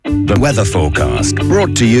The weather forecast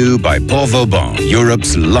brought to you by Port Vauban,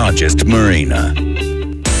 Europe's largest marina.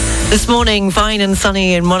 This morning, fine and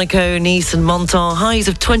sunny in Monaco, Nice and Menton. Highs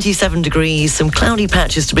of 27 degrees. Some cloudy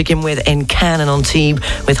patches to begin with in Cannes and Antibes,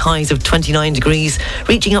 with highs of 29 degrees,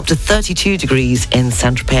 reaching up to 32 degrees in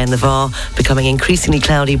Saint-Tropez and Navarre, becoming increasingly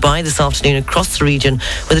cloudy by this afternoon across the region,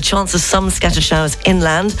 with a chance of some scattered showers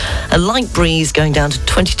inland. A light breeze going down to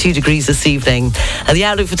 22 degrees this evening. The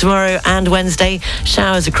outlook for tomorrow and Wednesday,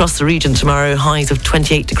 showers across the region tomorrow, highs of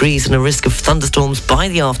 28 degrees and a risk of thunderstorms by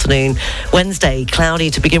the afternoon. Wednesday, cloudy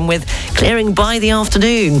to begin with, clearing by the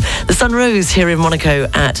afternoon. The sun rose here in Monaco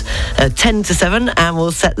at 10 to 7 and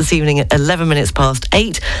will set this evening at 11 minutes past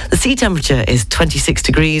 8. The sea temperature is 26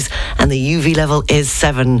 degrees and the UV level is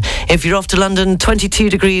 7. If you're off to London,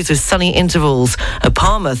 22 degrees with sunny intervals. At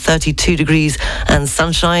Palma, 32 degrees and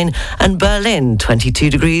sunshine. And Berlin,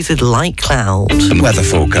 22 degrees with light cloud. The weather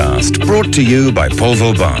forecast brought to you by Port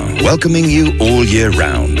Vauban, welcoming you all year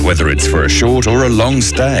round, whether it's for a short or a long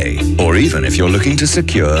stay, or even if you're looking to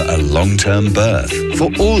secure a long-term berth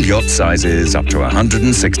for all yacht sizes up to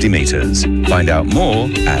 160 metres. Find out more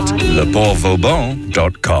at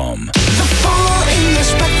leportvauban.com.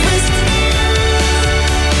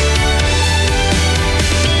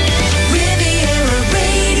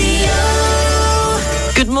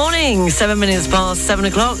 Good morning, 7 minutes past 7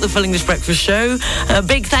 o'clock, the Full English Breakfast Show. A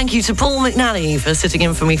big thank you to Paul McNally for sitting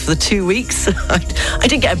in for me for the 2 weeks. I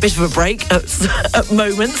did get a bit of a break at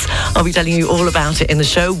moments. I'll be telling you all about it in the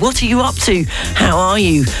show. What are you up to? How are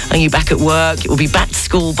you? Are you back at work? You'll be back to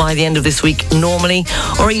school by the end of this week normally?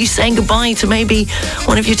 Or are you saying goodbye to maybe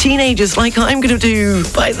one of your teenagers like I'm going to do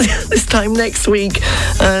by this time next week?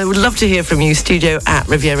 Would love to hear from you.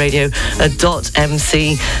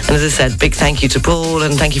 studio@rivieradio.mc. And as I said, big thank you to Paul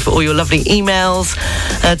and thank you for all your lovely emails.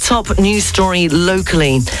 Top news story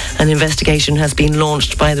locally. An investigation has been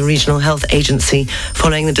launched by the Regional Health Agency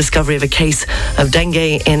following the discovery of a case of dengue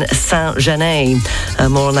in Saint-Genès.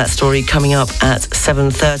 More on that story coming up at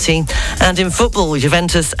 7:30. And in football,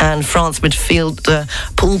 Juventus and France midfielder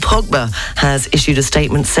Paul Pogba has issued a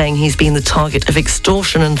statement saying he's been the target of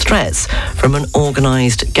extortion and threats from an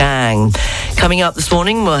organised gang. Coming up this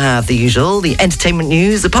morning, we'll have the usual, the entertainment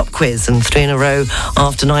news, the pop quiz, and 3 in a row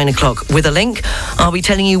after 9 o'clock with a link. I'll be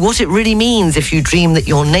telling you what it really means if you dream that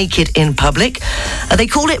you're naked in public. They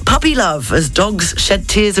call it puppy love, as dogs shed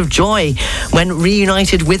tears of joy when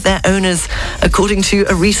reunited with their owners, according to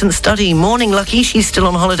a recent study. Morning, Lucky. She's still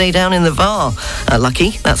on holiday down in the Var.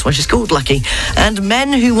 Lucky, that's why she's called Lucky. And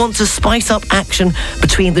men who want to spice up action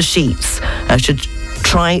between the sheets should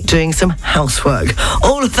try doing some housework.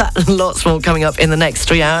 All of that and lots more coming up in the next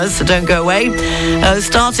 3 hours, so don't go away.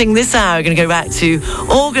 Starting this hour, we're going to go back to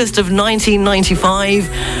August of 1995,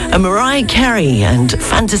 Mariah Carey and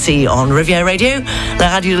Fantasy on Riviera Radio,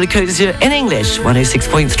 La Radio de la Côte d'Azur in English,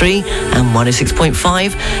 106.3 and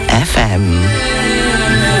 106.5 FM.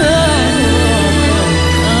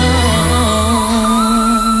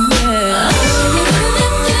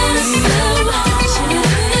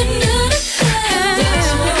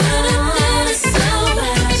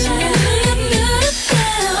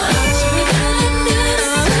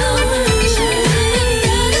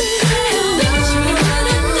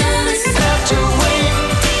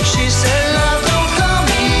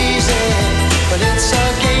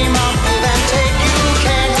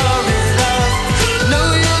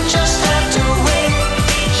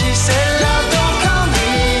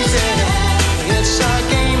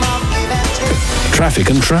 Traffic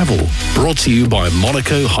and travel, brought to you by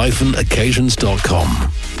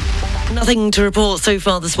Monaco-occasions.com. Nothing to report so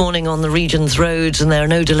far this morning on the region's roads, and there are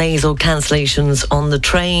no delays or cancellations on the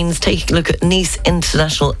trains. Taking a look at Nice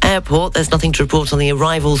International Airport, there's nothing to report on the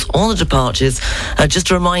arrivals or the departures.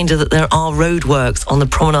 Just a reminder that there are roadworks on the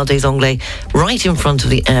Promenade des Anglais right in front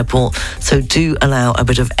of the airport, so do allow a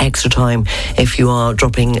bit of extra time if you are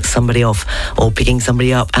dropping somebody off or picking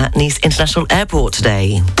somebody up at Nice International Airport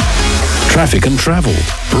today. Traffic and travel,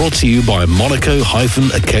 brought to you by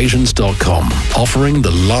Monaco-occasions.com, offering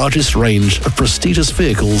the largest range of prestigious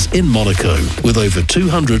vehicles in Monaco, with over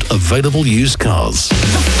 200 available used cars.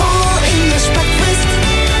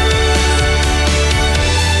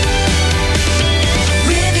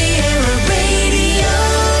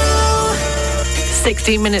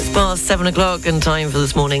 16 minutes past 7 o'clock and time for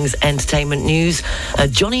this morning's entertainment news.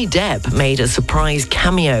 Johnny Depp made a surprise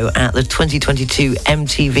cameo at the 2022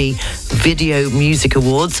 MTV Video Music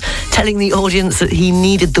Awards, telling the audience that he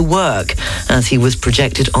needed the work as he was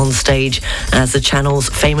projected on stage as the channel's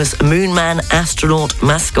famous Moonman astronaut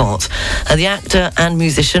mascot. The actor and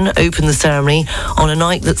musician opened the ceremony on a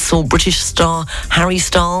night that saw British star Harry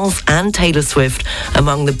Styles and Taylor Swift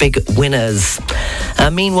among the big winners.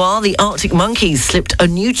 Meanwhile, the Arctic Monkeys slipped a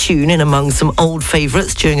new tune in among some old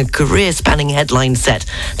favourites during a career-spanning headline set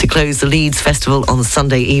to close the Leeds Festival on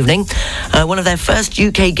Sunday evening. One of their first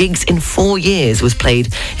UK gigs in 4 years was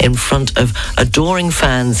played in front of adoring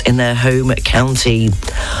fans in their home county.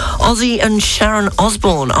 Ozzy and Sharon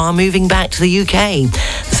Osbourne are moving back to the UK.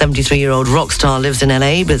 The 73-year-old rock star lives in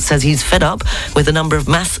LA but says he's fed up with the number of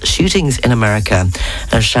mass shootings in America.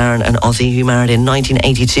 Sharon and Ozzy, who married in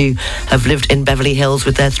 1982, have lived in Beverly Hills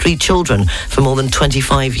with their 3 children for more than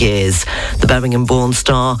 25 years. The Birmingham-born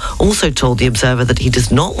star also told The Observer that he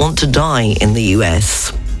does not want to die in the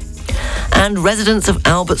US. And residents of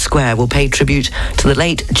Albert Square will pay tribute to the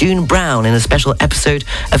late June Brown in a special episode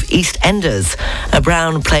of EastEnders.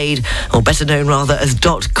 Brown played, or better known rather, as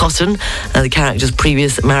Dot Cotton, the character's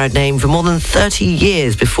previous married name, for more than 30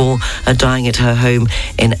 years before dying at her home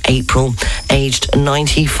in April, aged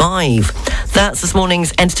 95. That's this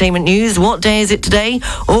morning's entertainment news. What day is it today?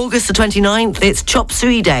 August the 29th. It's Chop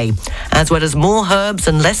Suey Day, as well as More Herbs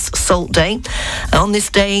and Less Salt Day. On this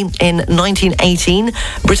day in 1918,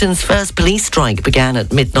 Britain's first police strike began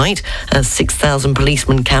at midnight as 6,000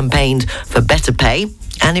 policemen campaigned for better pay.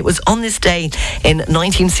 And it was on this day in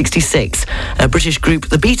 1966, a British group,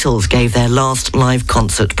 The Beatles, gave their last live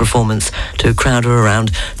concert performance to a crowd of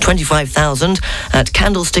around 25,000 at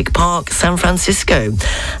Candlestick Park, San Francisco.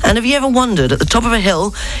 And have you ever wondered, at the top of a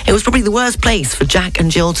hill, it was probably the worst place for Jack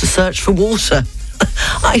and Jill to search for water?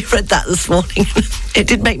 I read that this morning. It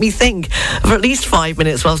did make me think for at least 5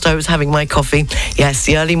 minutes whilst I was having my coffee. Yes,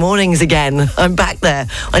 the early mornings again. I'm back there.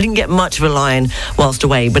 I didn't get much of a lie-in whilst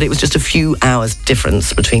away, but it was just a few hours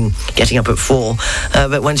difference between getting up at 4.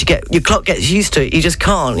 But once your clock gets used to it, you just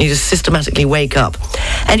can't. You just systematically wake up.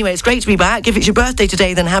 Anyway, it's great to be back. If it's your birthday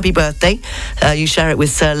today, then happy birthday. You share it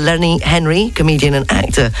with Sir Lenny Henry, comedian and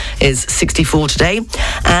actor, is 64 today.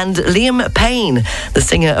 And Liam Payne, the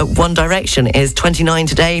singer of One Direction, is 29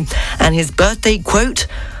 today. And his birthday quote,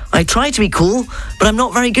 "I try to be cool, but I'm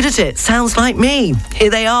not very good at it. Sounds like me." Here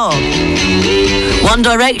they are. One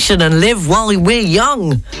Direction and Live While We're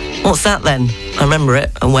Young. What's that then? I remember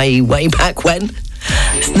it, and way back when.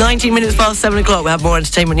 It's 19 minutes past 7 o'clock. We'll have more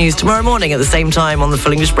entertainment news tomorrow morning at the same time on the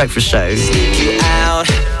Full English Breakfast Show. Take you out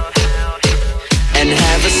and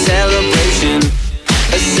have a celebration.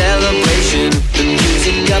 The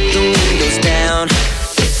music up, the windows down.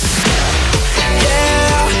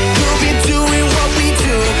 Yeah, we'll be doing what we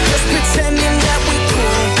do, just pretending that we're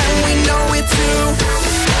cool, and we know it too.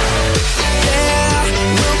 Yeah,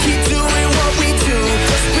 we'll keep doing what we do,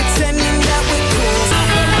 just pretending that we're cool.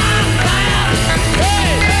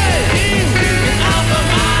 Hey, get off of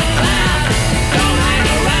my cloud. Don't hang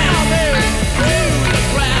around, baby.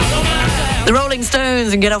 The Rolling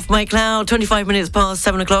Stones and Get Off My Cloud. 25 minutes past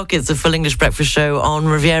 7 o'clock. It's the Full English Breakfast Show on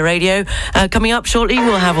Riviera Radio. Coming up shortly,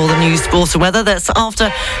 we'll have all the news, sports and weather. That's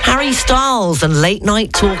after Harry Styles and Late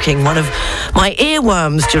Night Talking, one of my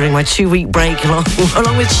earworms during my 2-week break,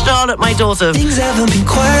 along with Charlotte, my daughter. Things haven't been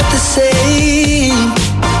quite the same.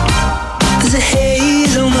 There's a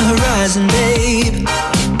haze on the horizon, babe.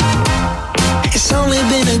 It's only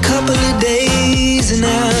been a couple of days and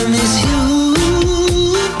I miss you.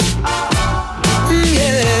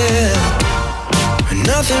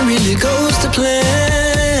 Nothing really goes to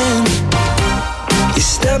plan. You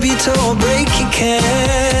stub your toe or break your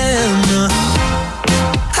can.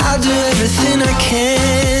 I'll do everything I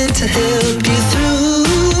can to help you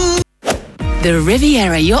through. The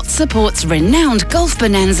Riviera Yacht Support's renowned Golf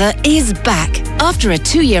Bonanza is back. After a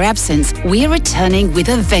 2-year absence, we're returning with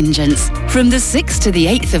a vengeance. From the 6th to the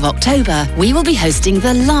 8th of October, we will be hosting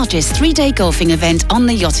the largest 3-day golfing event on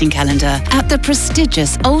the yachting calendar at the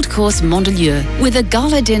prestigious Old Course Mandelieu, with a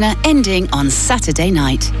gala dinner ending on Saturday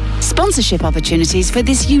night. Sponsorship opportunities for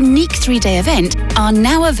this unique 3-day event are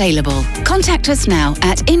now available. Contact us now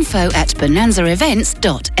at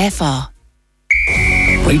info@bonanzaevents.fr.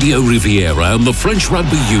 Radio Riviera and the French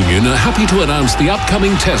Rugby Union are happy to announce the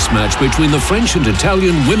upcoming test match between the French and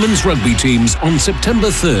Italian women's rugby teams on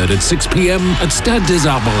September 3rd at 6 p.m. at Stade des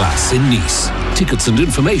Arboras in Nice. Tickets and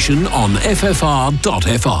information on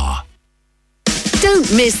ffr.fr.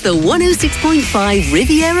 Don't miss the 106.5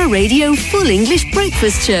 Riviera Radio Full English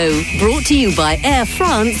Breakfast Show, brought to you by Air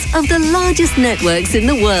France of the largest networks in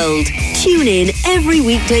the world. Tune in every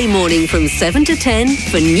weekday morning from 7 to 10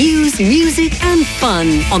 for news, music and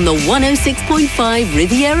fun on the 106.5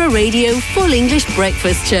 Riviera Radio Full English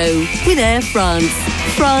Breakfast Show with Air France.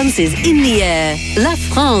 France is in the air. La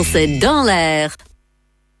France est dans l'air.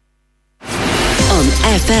 On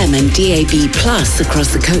FM and DAB Plus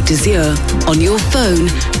across the Côte d'Azur, on your phone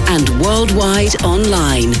and worldwide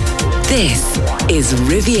online. This is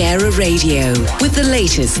Riviera Radio with the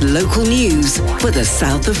latest local news for the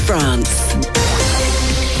south of France.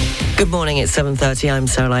 Good morning, it's 7:30. I'm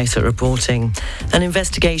Sarah Lysett reporting. An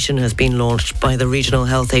investigation has been launched by the Regional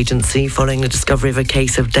Health Agency following the discovery of a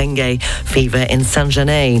case of dengue fever in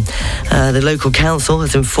Saint-Genès. The local council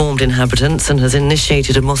has informed inhabitants and has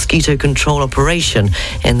initiated a mosquito control operation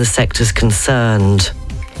in the sectors concerned.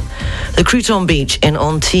 The Crouton Beach in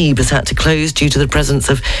Antibes has had to close due to the presence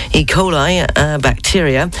of E. coli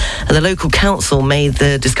bacteria. And the local council made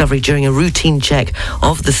the discovery during a routine check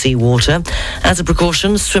of the seawater. As a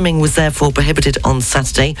precaution, swimming was therefore prohibited on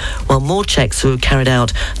Saturday, while more checks were carried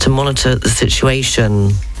out to monitor the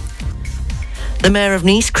situation. The Mayor of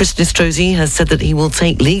Nice, Christian Estrosi, has said that he will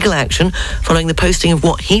take legal action following the posting of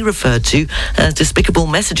what he referred to as despicable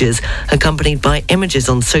messages accompanied by images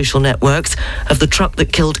on social networks of the truck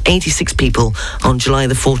that killed 86 people on July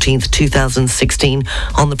the 14th, 2016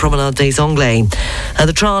 on the Promenade des Anglais.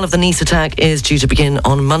 The trial of the Nice attack is due to begin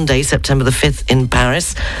on Monday, September the 5th in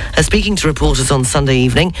Paris. Speaking to reporters on Sunday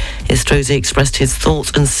evening, Estrosi expressed his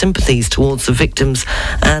thoughts and sympathies towards the victims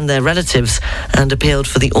and their relatives and appealed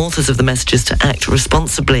for the authors of the messages to act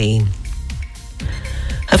responsibly.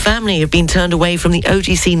 A family have been turned away from the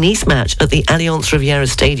OGC Nice match at the Allianz Riviera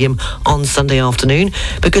Stadium on Sunday afternoon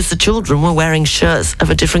because the children were wearing shirts of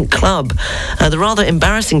a different club. The rather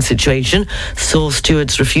embarrassing situation saw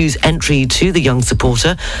stewards refuse entry to the young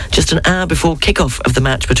supporter just an hour before kickoff of the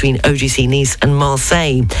match between OGC Nice and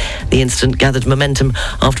Marseille. The incident gathered momentum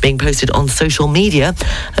after being posted on social media.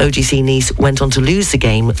 OGC Nice went on to lose the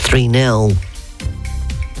game 3-0.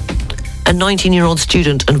 A 19-year-old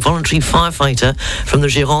student and voluntary firefighter from the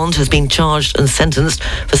Gironde has been charged and sentenced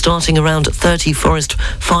for starting around 30 forest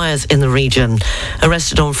fires in the region.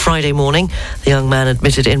 Arrested on Friday morning, the young man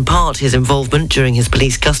admitted in part his involvement during his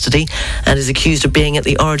police custody and is accused of being at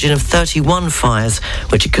the origin of 31 fires,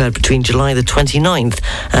 which occurred between July the 29th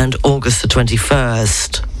and August the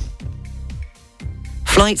 21st.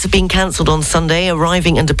 Flights have been cancelled on Sunday,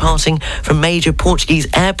 arriving and departing from major Portuguese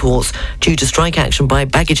airports due to strike action by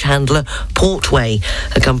baggage handler Portway,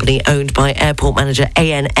 a company owned by airport manager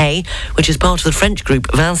ANA, which is part of the French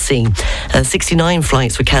group Vinci. 69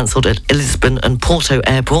 flights were cancelled at Lisbon and Porto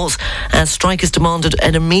airports as strikers demanded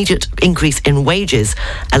an immediate increase in wages,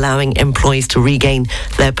 allowing employees to regain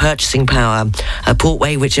their purchasing power.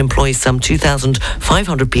 Portway, which employs some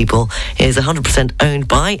 2,500 people, is 100% owned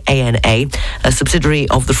by ANA, a subsidiary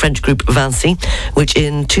of the French group Vinci, which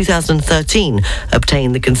in 2013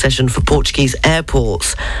 obtained the concession for Portuguese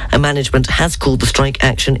airports. Management has called the strike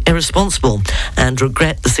action irresponsible and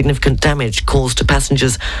regret the significant damage caused to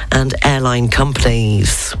passengers and airline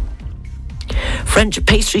companies. French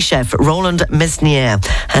pastry chef Roland Mesnier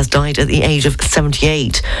has died at the age of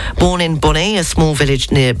 78. Born in Bonnet, a small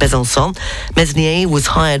village near Besançon, Mesnier was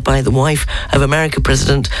hired by the wife of American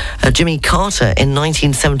President Jimmy Carter in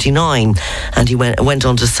 1979, and he went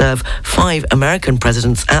on to serve 5 American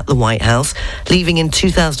presidents at the White House, leaving in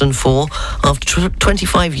 2004 after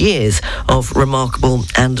 25 years of remarkable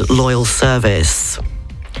and loyal service.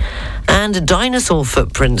 And dinosaur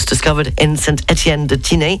footprints discovered in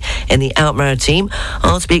Saint-Étienne-de-Tinée in the Alpes-Maritimes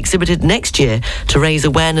are to be exhibited next year to raise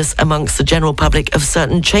awareness amongst the general public of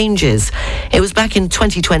certain changes. It was back in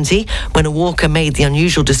 2020 when a walker made the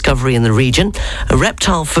unusual discovery in the region, a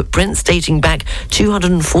reptile footprints dating back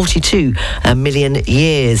 242 million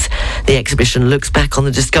years. The exhibition looks back on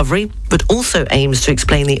the discovery, but also aims to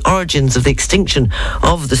explain the origins of the extinction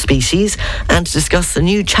of the species and to discuss the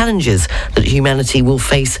new challenges that humanity will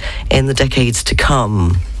face in the decades to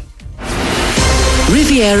come.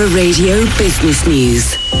 Riviera Radio Business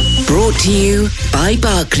News, brought to you by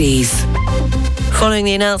Barclays. Following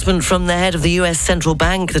the announcement from the head of the US Central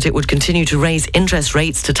Bank that it would continue to raise interest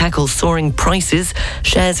rates to tackle soaring prices,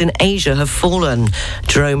 shares in Asia have fallen.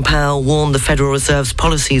 Jerome Powell warned the Federal Reserve's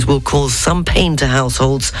policies will cause some pain to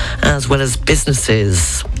households as well as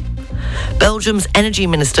businesses. Belgium's energy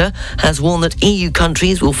minister has warned that EU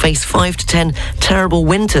countries will face 5 to 10 terrible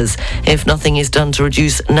winters if nothing is done to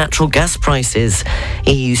reduce natural gas prices.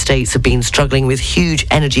 EU states have been struggling with huge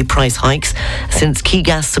energy price hikes since key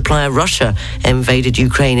gas supplier Russia invaded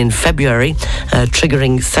Ukraine in February,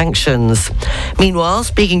 triggering sanctions. Meanwhile,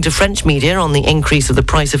 speaking to French media on the increase of the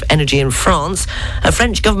price of energy in France, a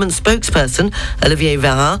French government spokesperson, Olivier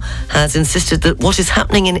Véran, has insisted that what is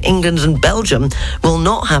happening in England and Belgium will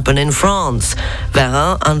not happen in France.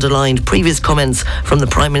 Véran underlined previous comments from the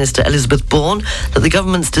Prime Minister Elizabeth Borne that the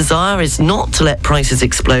government's desire is not to let prices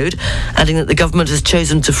explode, adding that the government has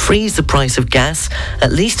chosen to freeze the price of gas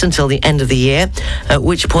at least until the end of the year, at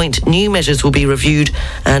which point new measures will be reviewed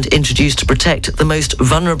and introduced to protect the most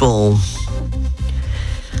vulnerable.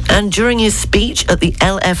 And during his speech at the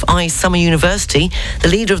LFI Summer University, the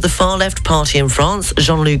leader of the far-left party in France,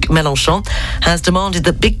 Jean-Luc Mélenchon, has demanded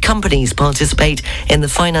that big companies participate in the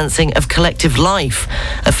financing of collective life.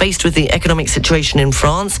 Faced with the economic situation in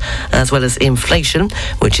France, as well as inflation,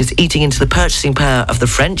 which is eating into the purchasing power of the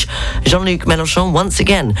French, Jean-Luc Mélenchon once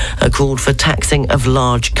again called for taxing of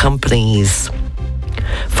large companies.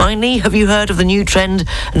 Finally, have you heard of the new trend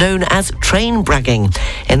known as train bragging?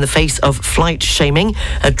 In the face of flight shaming,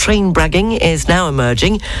 train bragging is now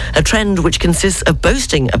emerging, a trend which consists of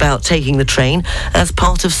boasting about taking the train as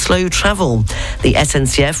part of slow travel. The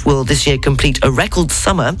SNCF will this year complete a record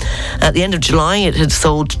summer. At the end of July, it had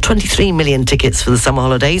sold 23 million tickets for the summer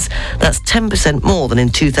holidays. That's 10% more than in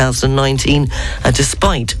 2019,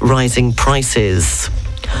 despite rising prices.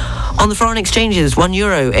 On the foreign exchanges,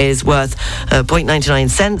 €1 is worth 0.99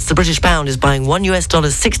 cents. The British pound is buying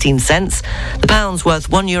 $1 16 cents. The pound's worth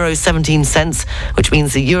 €1.17, which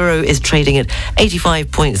means the euro is trading at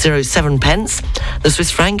 85.07 pence. The Swiss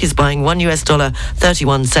franc is buying $1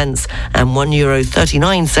 31 cents and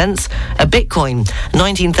 €1.39 cents. A Bitcoin,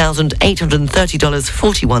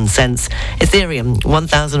 $19,830.41. Ethereum,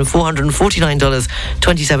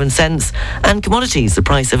 $1,449.27. And commodities, the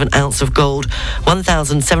price of an ounce of gold,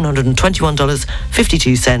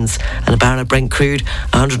 $1,721.52, and a barrel of Brent crude,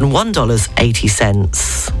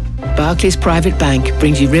 $101.80. Barclays Private Bank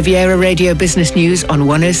brings you Riviera Radio Business News on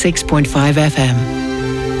 106.5 FM.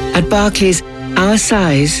 At Barclays, our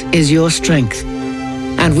size is your strength.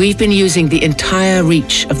 And we've been using the entire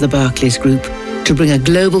reach of the Barclays Group to bring a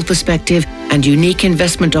global perspective and unique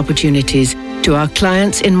investment opportunities to our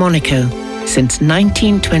clients in Monaco since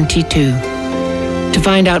 1922. To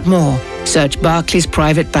find out more, search Barclays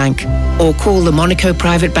Private Bank or call the Monaco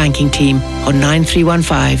Private Banking Team on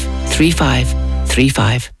 9315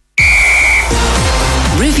 3535.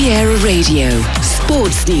 Riviera Radio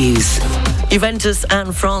Sports News. Juventus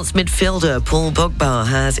and France midfielder Paul Pogba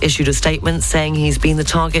has issued a statement saying he's been the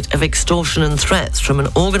target of extortion and threats from an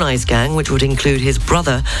organised gang which would include his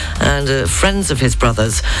brother and friends of his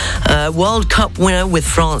brothers. World Cup winner with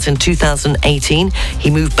France in 2018,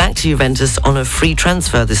 he moved back to Juventus on a free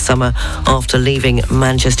transfer this summer after leaving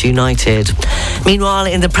Manchester United. Meanwhile,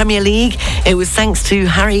 in the Premier League, it was thanks to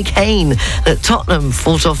Harry Kane that Tottenham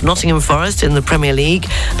fought off Nottingham Forest in the Premier League,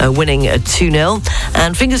 winning 2-0.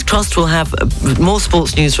 And fingers crossed we'll have more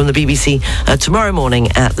sports news from the BBC tomorrow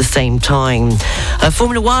morning at the same time.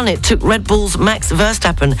 Formula One, it took Red Bull's Max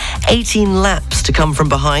Verstappen 18 laps to come from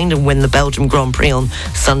behind and win the Belgium Grand Prix on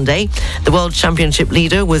Sunday. The World Championship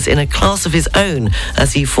leader was in a class of his own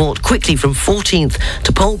as he fought quickly from 14th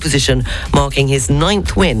to pole position, marking his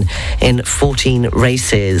 9th win in 14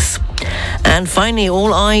 races. And finally,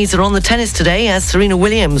 all eyes are on the tennis today as Serena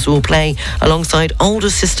Williams will play alongside older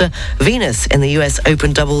sister Venus in the US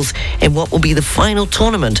Open doubles in what will be the final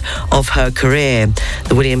tournament of her career.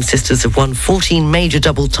 The Williams sisters have won 14 major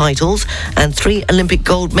double titles and 3 Olympic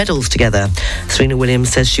gold medals together. Serena Williams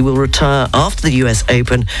says she will retire after the US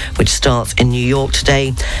Open, which starts in New York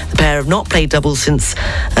today. The pair have not played doubles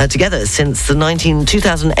together since the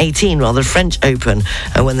 2018 French Open,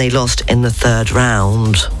 when they lost in the third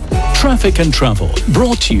round. Traffic and Travel,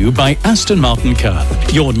 brought to you by Aston Martin Car,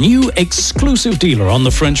 your new exclusive dealer on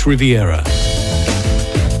the French Riviera.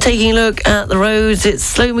 Taking a look at the roads, it's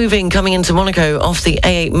slow moving coming into Monaco off the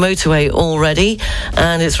A8 motorway already,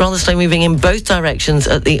 and it's rather slow moving in both directions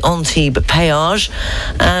at the Antibes péage,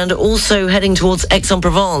 and also heading towards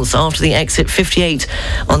Aix-en-Provence after the exit 58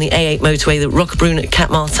 on the A8 motorway, the Roquebrune-Cap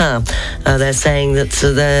Martin. They're saying that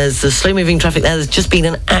there's a slow moving traffic there. There's just been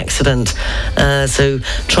an accident, so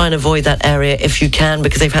try and avoid that area if you can,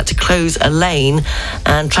 because they've had to close a lane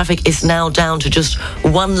and traffic is now down to just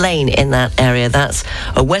one lane in that area. That's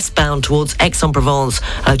a west westbound towards Aix-en-Provence,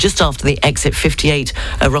 just after the exit 58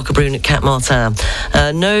 Roquebrune at Cap Martin.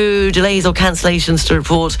 No delays or cancellations to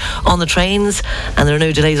report on the trains, and there are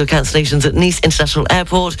no delays or cancellations at Nice International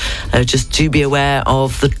Airport. Just to be aware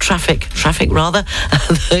of the traffic rather,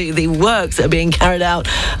 the works that are being carried out.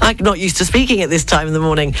 I'm not used to speaking at this time in the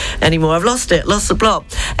morning anymore. I've lost the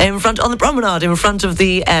plot. On the promenade in front of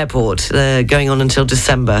the airport, going on until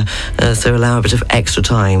December, so allow a bit of extra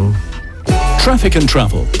time. Traffic and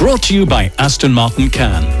Travel, brought to you by Aston Martin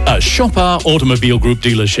Cannes, a Chopard Automobile Group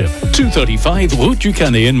dealership, 235 Route du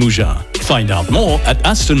Canet in Mougins. Find out more at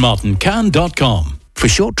astonmartincannes.com. For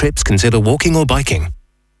short trips, consider walking or biking.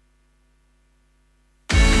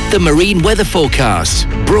 The Marine Weather Forecast,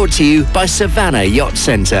 brought to you by Savannah Yacht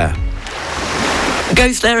Centre.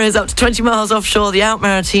 Ghost area is up to 20 miles offshore. The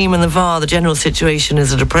Out-Maritime and the VAR. The general situation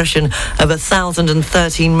is a depression of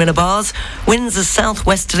 1,013 millibars. Winds are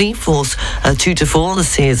southwesterly, force 2 to 4. The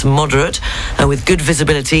sea is moderate with good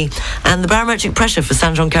visibility. And the barometric pressure for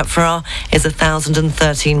Saint-Jean-Cap-Ferrat is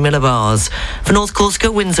 1,013 millibars. For North Corsica,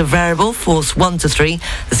 winds are variable, force 1 to 3.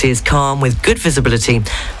 The sea is calm with good visibility.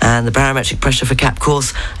 And the barometric pressure for Cap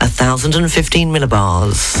Corse, 1,015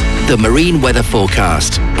 millibars. The Marine Weather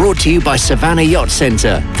Forecast, brought to you by Savannah Yacht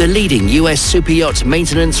Centre, the leading US super yacht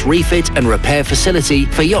maintenance, refit and repair facility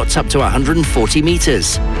for yachts up to 140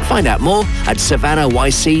 metres. Find out more at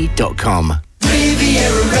savannahYC.com.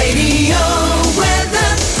 Riviera Radio weather.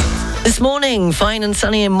 This morning, fine and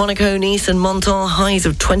sunny in Monaco, Nice and Menton, highs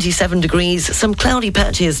of 27 degrees. Some cloudy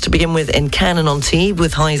patches to begin with in Cannes and Antibes,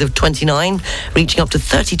 with highs of 29, reaching up to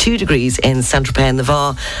 32 degrees in Saint-Tropez and the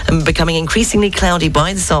Var, and becoming increasingly cloudy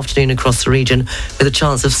by this afternoon across the region, with a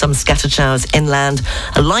chance of some scattered showers inland,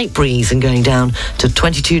 a light breeze, and going down to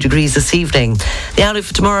 22 degrees this evening. The outlook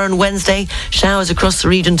for tomorrow and Wednesday, showers across the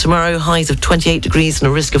region tomorrow, highs of 28 degrees and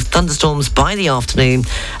a risk of thunderstorms by the afternoon.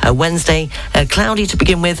 Wednesday, cloudy to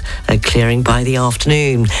begin with, clearing by the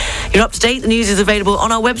afternoon. You're up to date. The news is available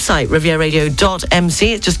on our website,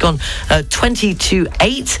 rivieradio.mc. It's just gone 20 to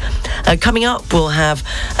 8. Coming up, we'll have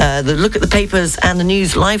the look at the papers and the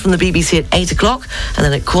news live from the BBC at 8 o'clock. And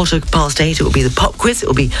then at 8:15, it will be the pop quiz. It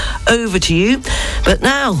will be over to you. But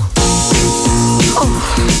now...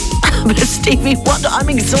 a bit of Stevie Wonder. I'm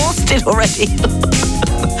exhausted already.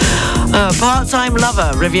 Part-time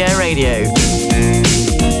lover, Riviera Radio.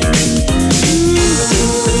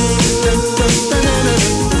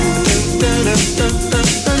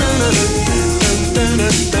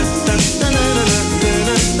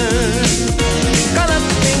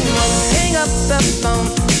 Hang up the phone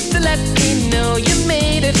to let me know you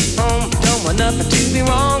made it home. Don't want nothing to be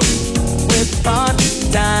wrong with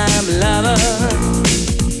part-time lover.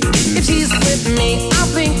 If she's with me, I'll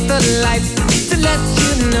blink the lights to let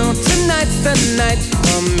you know tonight's the night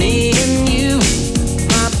for me and you,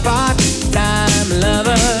 my part-time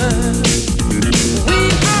lover. We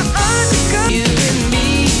are undercover, you and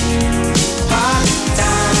me,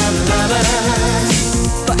 part-time lovers.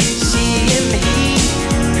 But she and he,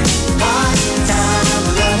 part-time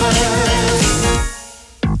lovers.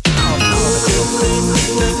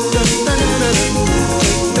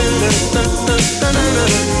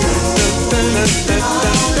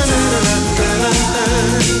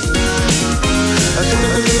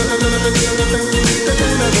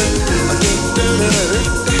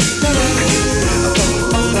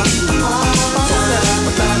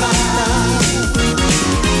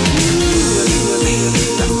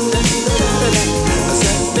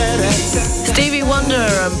 Stevie Wonder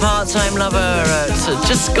and Part-Time Lover at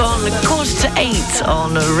just gone 8:15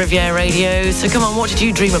 on Riviera Radio. So come on, what did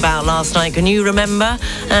you dream about last night? Can you remember?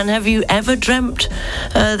 And have you ever dreamt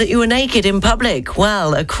that you were naked in public?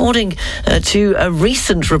 Well, according to a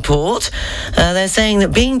recent report, they're saying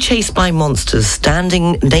that being chased by monsters,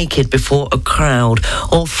 standing naked before a crowd,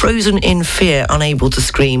 or frozen in fear, unable to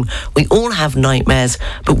scream, we all have nightmares,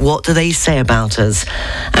 but what do they say about us?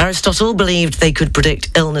 Aristotle believed they could predict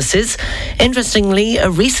illnesses. Interestingly, a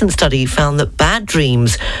recent study found that bad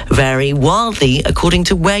dreams vary wildly according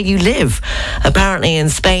to where you live. Apparently in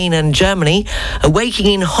Spain and Germany, waking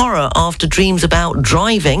in horror after dreams about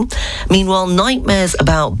driving. Meanwhile, nightmares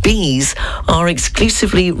about bees are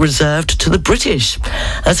exclusively reserved to the British.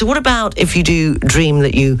 So what about if you do dream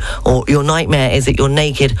that your nightmare is that you're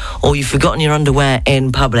naked or you've forgotten your underwear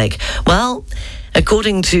in public? Well,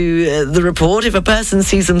 According to the report, if a person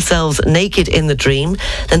sees themselves naked in the dream,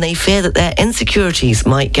 then they fear that their insecurities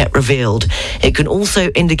might get revealed. It can also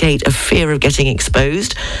indicate a fear of getting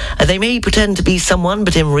exposed. They may pretend to be someone,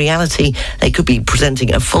 but in reality, they could be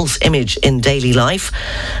presenting a false image in daily life.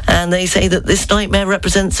 And they say that this nightmare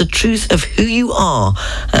represents the truth of who you are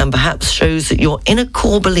and perhaps shows that your inner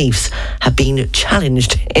core beliefs have been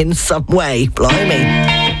challenged in some way. Blimey.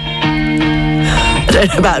 I don't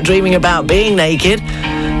know about dreaming about being naked.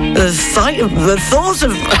 The thought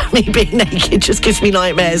of me being naked just gives me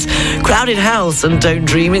nightmares. Crowded house and don't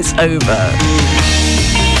dream it's over.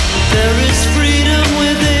 There is freedom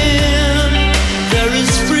within, there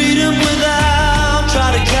is freedom without.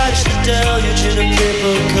 Try to catch the deluge in a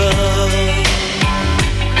paper cup.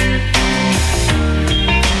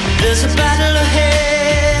 There's a battle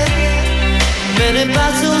ahead, many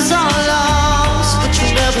battles are lost, but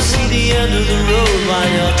you'll never see the end of the road while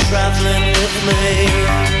you're traveling with me.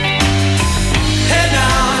 Hey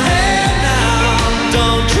now,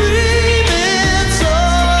 don't dream it's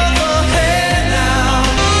over. Hey now,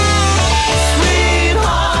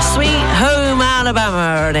 Sweet Home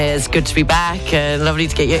Alabama. And it's good to be back and lovely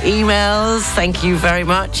to get your emails. Thank you very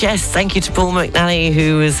much. Yes, thank you to Paul McNally,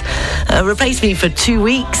 who has replaced me for 2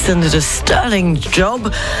 weeks and did a sterling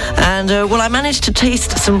job. And I managed to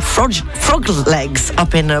taste some frog legs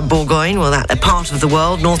up in Bourgogne. Well, that part of the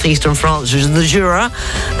world, northeastern France, is the Jura.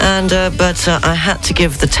 And but I had to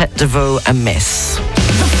give the Tête de Veau a miss.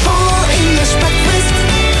 the full English breakfast.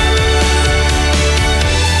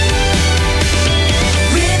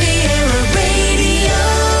 Riviera Radio.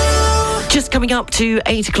 Just coming up to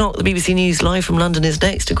 8 o'clock, the BBC News Live from London is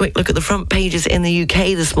next. A quick look at the front pages in the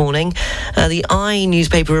UK this morning. The I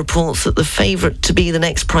newspaper reports that the favourite to be the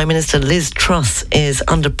next Prime Minister, Liz Truss, is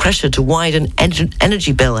under pressure to widen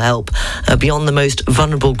energy bill help beyond the most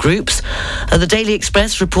vulnerable groups. The Daily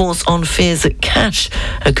Express reports on fears that cash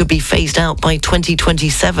could be phased out by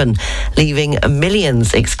 2027, leaving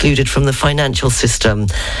millions excluded from the financial system.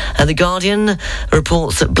 The Guardian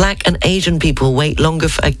reports that black and Asian people wait longer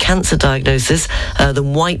for a cancer diagnosis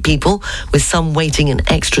than white people, with some waiting an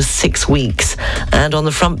extra 6 weeks. And on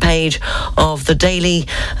the front page of the Daily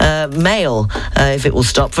Mail, if it will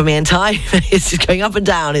stop for me in time, it's just going up and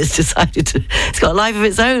down. It's got a life of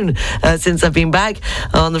its own since I've been back.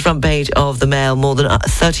 On the front page of the Mail, more than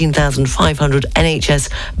 13,500 NHS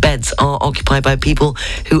beds are occupied by people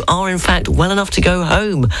who are in fact well enough to go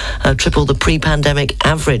home, triple the pre-pandemic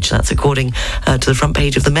average. That's according to the front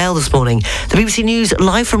page of the Mail this morning. The BBC News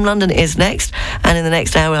Live from London is next, and in the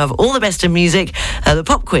next hour we'll have all the best in music, the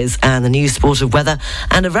pop quiz and the news, sport of weather,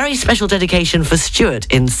 and a very special dedication for Stuart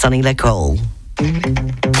in sunny L'École.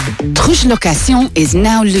 Trouche Location is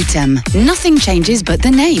now Lutem. Nothing changes but the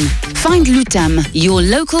name. Find Lutem, your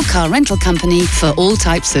local car rental company for all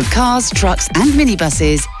types of cars, trucks and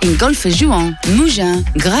minibuses in Golfe-Juan, Mougins,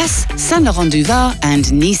 Grasse, Saint-Laurent-du-Var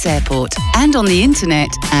and Nice Airport. And on the internet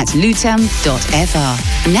at lutem.fr.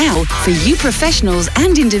 Now, for you professionals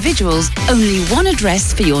and individuals, only one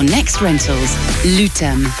address for your next rentals.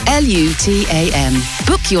 Lutem. Lutam.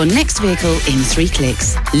 Book your next vehicle in 3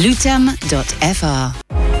 clicks. Lutem.fr.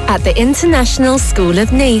 At the International School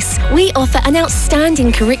of Nice, we offer an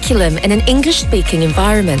outstanding curriculum in an English-speaking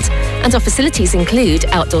environment, and our facilities include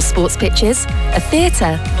outdoor sports pitches, a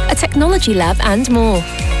theatre, a technology lab and more.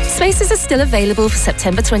 Spaces are still available for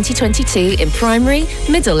September 2022 in primary,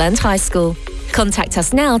 middle and high school. Contact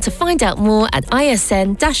us now to find out more at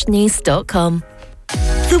isn-nice.com.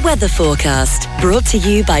 The weather forecast, brought to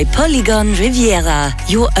you by Polygon Riviera,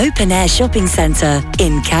 your open-air shopping centre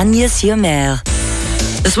in Cagnes-sur-Mer.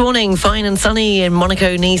 This morning, fine and sunny in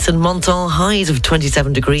Monaco, Nice and Menton, highs of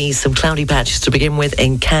 27 degrees. Some cloudy patches to begin with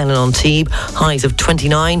in Cannes and Antibes, highs of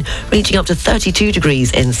 29, reaching up to 32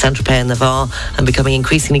 degrees in Saint-Tropez and Navarre, and becoming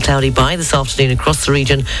increasingly cloudy by this afternoon across the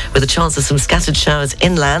region, with a chance of some scattered showers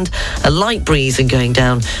inland, a light breeze, and going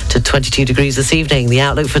down to 22 degrees this evening. The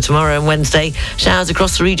outlook for tomorrow and Wednesday, showers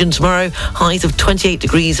across the region tomorrow, highs of 28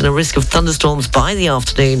 degrees and a risk of thunderstorms by the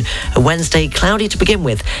afternoon. Wednesday, cloudy to begin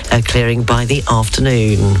with, clearing by the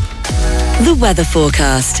afternoon. The weather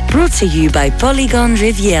forecast, brought to you by Polygon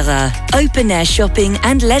Riviera, open-air shopping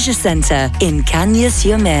and leisure centre in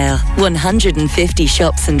Cagnes-sur-Mer. 150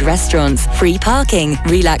 shops and restaurants, free parking,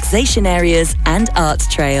 relaxation areas and art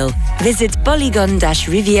trail. Visit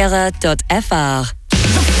polygon-riviera.fr.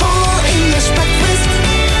 The full English breakfast.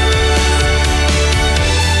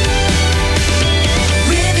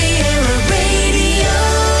 Riviera Radio.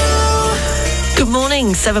 Good morning.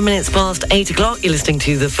 morning, 7 minutes past 8 o'clock. You're listening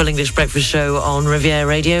to the Full English Breakfast Show on Riviera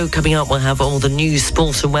Radio. Coming up, we'll have all the news,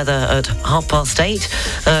 sports and weather at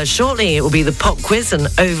 8:30. Shortly, it will be the pop quiz and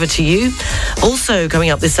over to you. Also, coming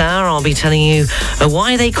up this hour, I'll be telling you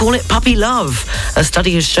why they call it puppy love. A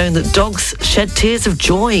study has shown that dogs shed tears of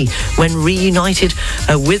joy when reunited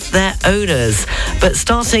with their owners. But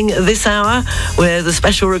starting this hour with a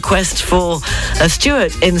special request for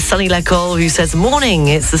Stuart in sunny L'École, who says, morning,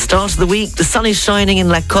 it's the start of the week, the sun is shining in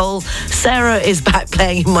L'École, Sarah is back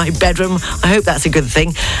playing in my bedroom, I hope that's a good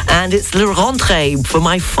thing, and it's le rentrée for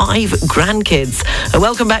my 5 grandkids.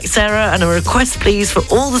 Welcome back, Sarah, and a request please for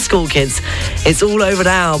all the school kids. It's All Over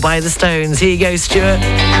Now by the Stones. Here you go, Stuart.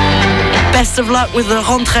 Best of luck with the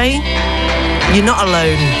rentrée. You're not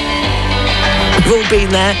alone. We've all been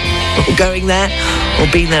there, or going there, or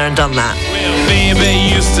been there and done that. Well, baby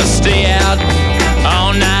used to stay out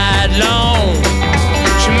all night long.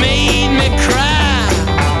 She made me cry.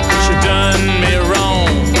 She done me wrong.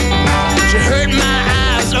 She hurt my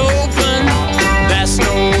eyes open. That's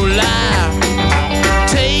no lie.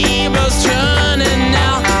 Tables turning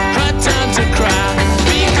now. Her time to cry.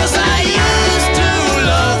 Because I used to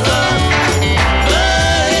love her,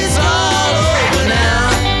 but it's all over now.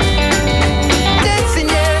 Dancing,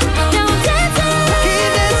 yeah.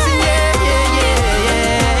 Keep dancing, yeah.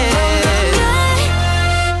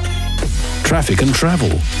 Traffic and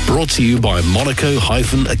travel, brought to you by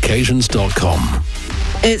Monaco-occasions.com.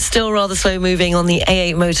 It's still rather slow moving on the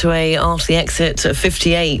A8 motorway after the exit at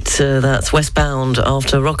 58. That's westbound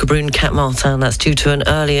after Roquebrune Cap Martin. That's due to an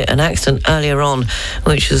accident earlier on,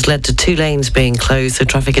 which has led to 2 lanes being closed. So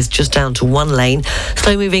traffic is just down to 1 lane.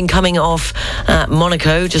 Slow moving coming off at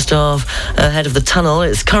Monaco, just off ahead of the tunnel.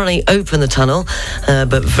 It's currently open, the tunnel,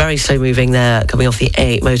 but very slow moving there coming off the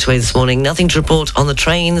A8 motorway this morning. Nothing to report on the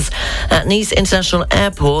trains at Nice International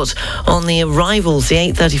Airport. On the arrivals, the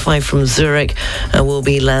 8:35 from Zurich will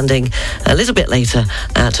be landing a little bit later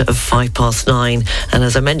at 9:05. And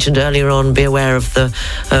as I mentioned earlier on, be aware of the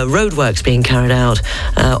roadworks being carried out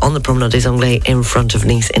on the Promenade des Anglais in front of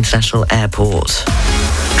Nice International Airport.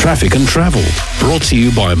 Traffic and travel, brought to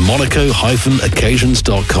you by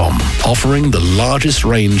Monaco-occasions.com, offering the largest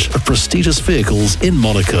range of prestigious vehicles in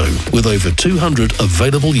Monaco, with over 200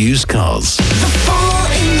 available used cars.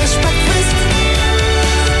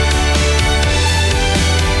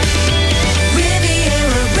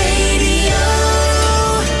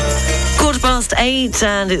 Past 8,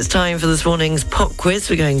 and it's time for this morning's pop quiz.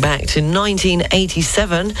 We're going back to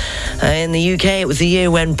 1987. In the UK, it was the year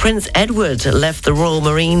when Prince Edward left the Royal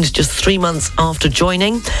Marines just 3 months after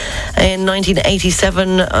joining. In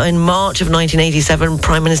 1987, in March of 1987,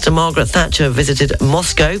 Prime Minister Margaret Thatcher visited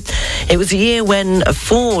Moscow. It was the year when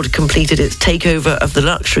Ford completed its takeover of the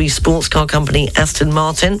luxury sports car company Aston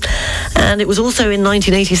Martin. And it was also in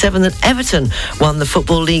 1987 that Everton won the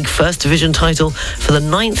Football League First Division title for the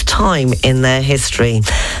 9th time in their history.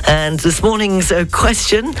 And this morning's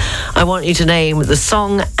question, I want you to name the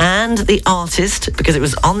song and the artist, because it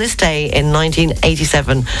was on this day in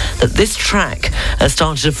 1987 that this track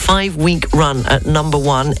started a 5-week run at number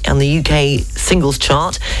 1 on the UK singles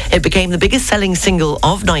chart. It became the biggest selling single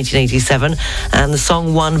of 1987, and the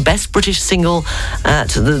song won Best British Single at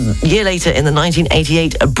the year later in the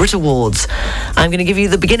 1988 Brit Awards. I'm going to give you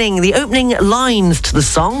the beginning, the opening lines to the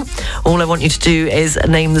song. All I want you to do is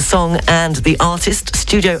name the song and the artist,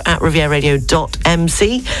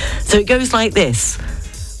 studio@rivieradio.mc. So it goes like this.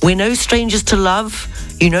 We're no strangers to love.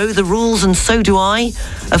 You know the rules and so do I.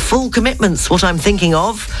 A full commitment's what I'm thinking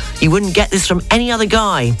of. You wouldn't get this from any other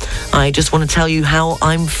guy. I just want to tell you how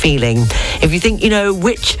I'm feeling. If you think you know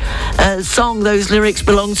which song those lyrics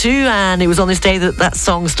belong to, and it was on this day that that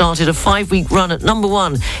song started a 5-week run at number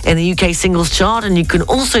 1 in the UK singles chart, and you can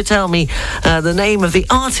also tell me the name of the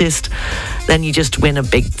artist, then you just win a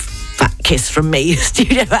big fat kiss from me.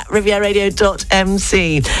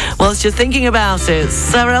 studio@rivieradio.mc. Whilst you're thinking about it,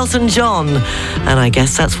 Sir Elton John, and I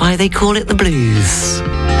guess that's why they call it the blues.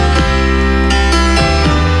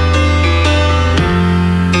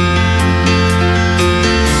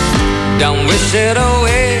 Don't wish it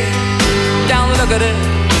away. Don't look at it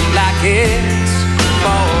like it's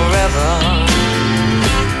forever.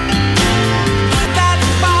 That's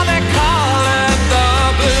why they call it the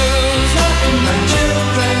blues. My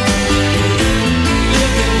children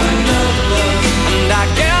living by no love. And I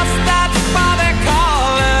guess that's why they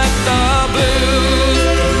call it the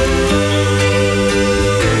blues.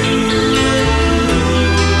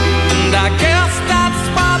 And I guess that's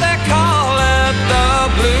why they call it the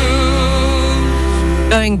blues.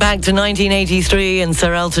 Going back to 1983 and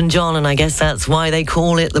Sir Elton John, and I guess that's why they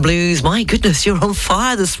call it the blues. My goodness, you're on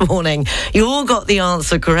fire this morning. You all got the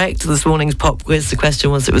answer correct to this morning's pop quiz. The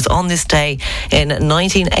question was, it was on this day in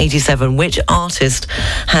 1987, which artist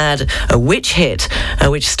had which hit,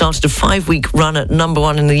 which started a 5-week run at number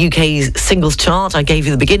 1 in the UK singles chart. I gave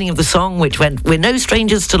you the beginning of the song, which went, "We're no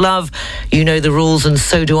strangers to love, you know the rules and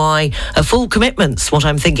so do I. A full commitment's what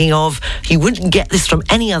I'm thinking of. You wouldn't get this from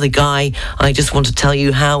any other guy. I just want to tell you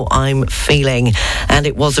how I'm feeling." And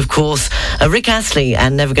it was, of course, Rick Astley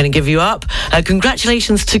and Never Gonna Give You Up.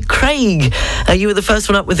 Congratulations to Craig. You were the first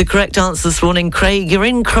one up with the correct answer this morning. Craig, you're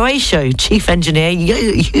in Croatia, chief engineer.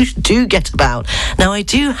 You do get about. Now, I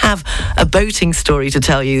do have a boating story to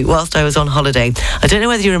tell you whilst I was on holiday. I don't know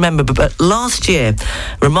whether you remember, but last year,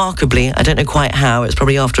 remarkably, I don't know quite how, it was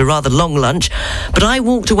probably after a rather long lunch, but I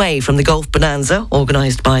walked away from the Golf Bonanza,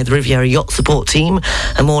 organised by the Riviera Yacht Support Team,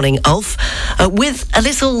 a morning Ulf, with a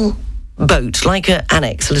little boat, like an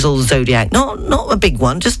annex, a little Zodiac. Not a big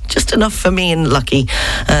one, just enough for me and Lucky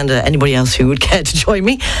and anybody else who would care to join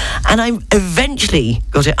me. And I eventually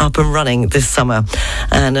got it up and running this summer,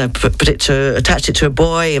 and attached it to a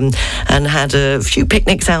buoy and had a few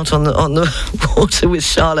picnics out on the water with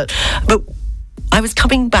Charlotte. But I was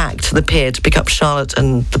coming back to the pier to pick up Charlotte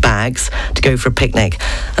and the bags to go for a picnic.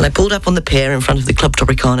 And I pulled up on the pier in front of the Club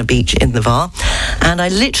Tropicana beach in the Var. And I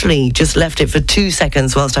literally just left it for 2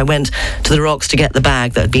 seconds whilst I went to the rocks to get the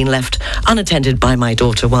bag that had been left unattended by my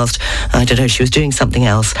daughter whilst, I don't know, she was doing something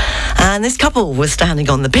else. And this couple was standing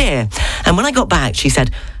on the pier. And when I got back, she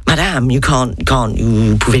said, "Madame, you can't,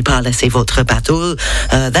 you pouvez pas laisser votre bateau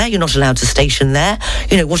there. You're not allowed to station there.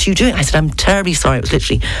 You know, what are you doing?" I said, "I'm terribly sorry. It was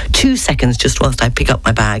literally 2 seconds just whilst I pick up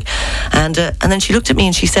my bag." And then she looked at me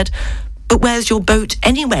and she said, "But where's your boat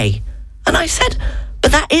anyway?" And I said,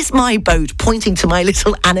 "But that is my boat," pointing to my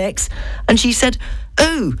little annex. And she said,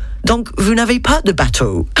 "Oh, donc vous n'avez pas de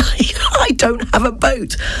bateau." I don't have a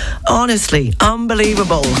boat. Honestly,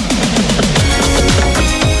 unbelievable.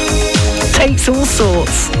 Takes all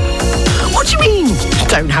sorts. What do you mean,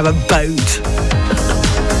 don't have a boat?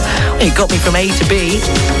 It got me from A to B.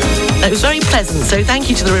 It was very pleasant, so thank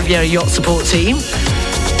you to the Riviera Yacht Support Team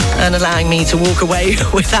and allowing me to walk away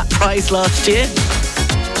with that prize last year.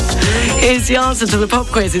 Here's the answer to the pop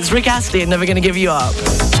quiz. It's Rick Astley and Never Gonna Give You Up.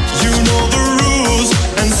 You know the rules,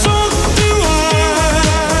 and so do I.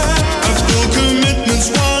 I've full commitments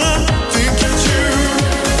while I think it's you.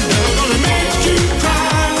 Never gonna make you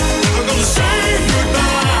cry. Never gonna say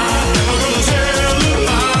goodbye. Never gonna tell a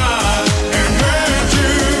lie and hurt you.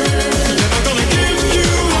 Never gonna give you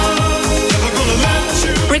up. Never gonna let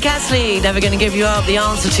you. Rick Astley, Never Gonna Give You Up, the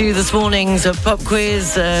answer to this morning's pop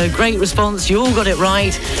quiz. Great response, you all got it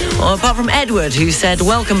right. Well, apart from Edward, who said,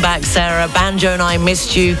 "Welcome back, Sarah. Banjo and I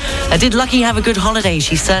missed you." Did Lucky have a good holiday?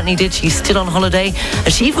 She certainly did. She's still on holiday.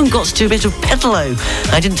 She even got to do a bit of pedalo.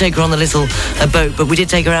 I didn't take her on the little boat, but we did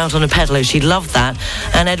take her out on a pedalo. She loved that.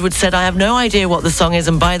 And Edward said, "I have no idea what the song is,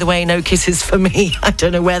 and by the way, no kisses for me." I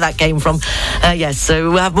don't know where that came from. Yes,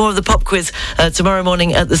 so we'll have more of the pop quiz tomorrow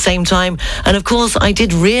morning at the same time. And of course, I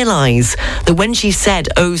did realise that when she said,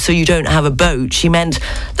 "Oh, so you don't have a boat," she meant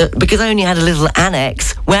that because I only had a little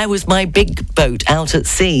annex, where was my big boat out at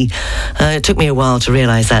sea? It took me a while to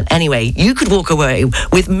realise that. Anyway, you could walk away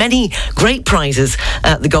with many great prizes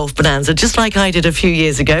at the Golf Bonanza, just like I did a few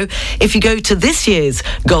years ago. If you go to this year's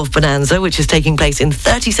Golf Bonanza, which is taking place in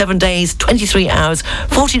 37 days, 23 hours,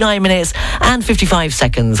 49 minutes and 55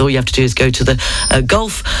 seconds, all you have to do is go to the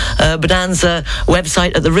Golf Bonanza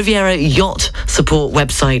website at the Riviera Yacht Support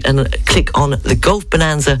website and click on the Golf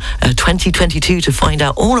Bonanza 2022 to find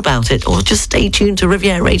out all about it, or just stay tuned to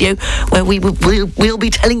Riviera Radio, where we'll be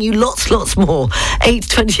telling you lots more.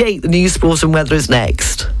 8:28, the news, sport and weather is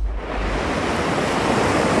next.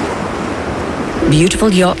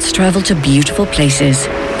 Beautiful yachts travel to beautiful places,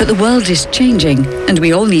 but the world is changing and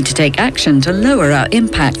we all need to take action to lower our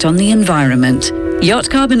impact on the environment. Yacht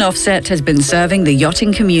Carbon Offset has been serving the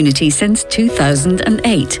yachting community since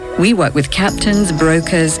 2008. We work with captains,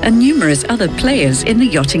 brokers, and numerous other players in the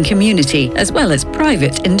yachting community, as well as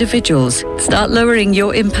private individuals. Start lowering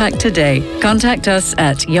your impact today. Contact us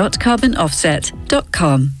at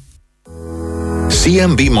yachtcarbonoffset.com.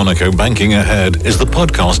 CMB Monaco Banking Ahead is the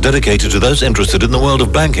podcast dedicated to those interested in the world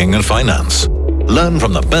of banking and finance. Learn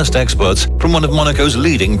from the best experts from one of Monaco's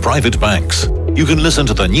leading private banks. You can listen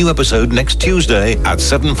to the new episode next Tuesday at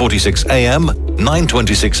 7:46 a.m.,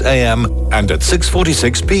 9:26 a.m. and at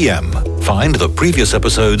 6:46 p.m. Find the previous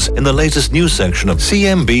episodes in the latest news section of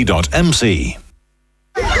cmb.mc.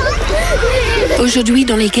 Aujourd'hui,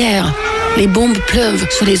 dans les guerres, les bombes pleuvent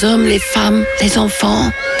sur les hommes, les femmes, les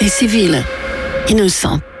enfants, les civils.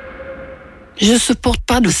 innocent. Je supporte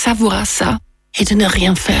pas de savoir ça et de ne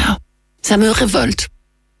rien faire. Ça me révolte.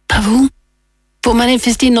 Pas vous? Pour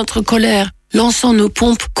manifester notre colère, lançons nos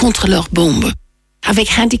pompes contre leurs bombes. Avec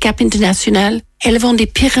Handicap International, élevons des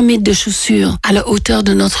pyramides de chaussures à la hauteur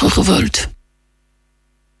de notre révolte.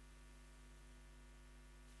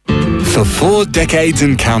 For 4 decades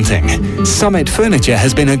and counting, Summit Furniture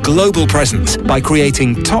has been a global presence by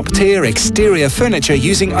creating top-tier exterior furniture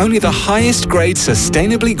using only the highest grade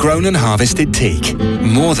sustainably grown and harvested teak.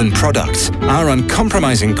 More than products, our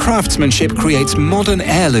uncompromising craftsmanship creates modern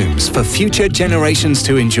heirlooms for future generations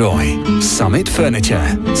to enjoy. Summit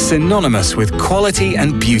Furniture, synonymous with quality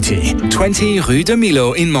and beauty. 20 Rue de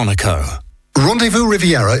Milo in Monaco. Rendezvous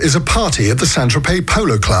Riviera is a party at the Saint-Tropez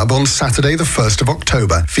Polo Club on Saturday the 1st of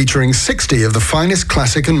October, featuring 60 of the finest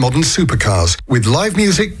classic and modern supercars, with live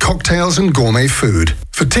music, cocktails and gourmet food.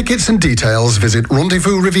 For tickets and details, visit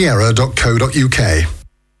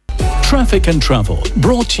rendezvousriviera.co.uk. Traffic and Travel,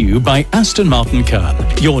 brought to you by Aston Martin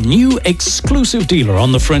Cannes, your new exclusive dealer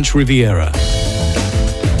on the French Riviera.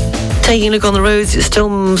 Taking a look on the roads, it's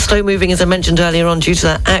still slow moving, as I mentioned earlier on, due to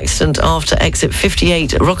that accident after exit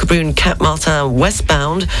 58, Roquebrune Cap Martin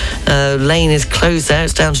westbound. Lane is closed there.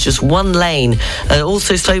 It's down to just one lane.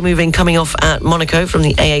 Also slow moving coming off at Monaco from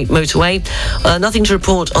the A8 motorway. Nothing to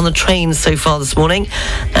report on the trains so far this morning.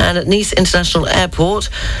 And at Nice International Airport,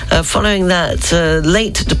 following that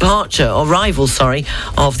late departure, or arrival,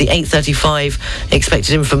 of the 8:35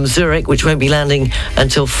 expected in from Zurich, which won't be landing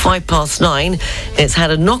until 9:05, it's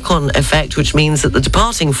had a knock-on effect, which means that the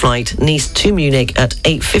departing flight Nice to Munich at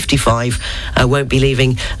 8:55 won't be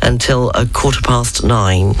leaving until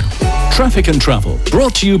 9:15. Traffic and Travel,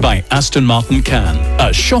 brought to you by Aston Martin Cannes,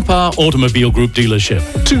 a Chopard Automobile Group dealership,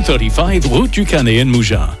 235 Route du Canet in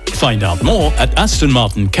Mougins. Find out more at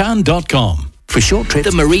astonmartincannes.com. For short trips,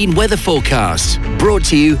 the marine weather forecast, brought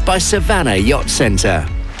to you by Savannah Yacht Centre.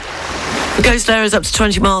 The coast area is up to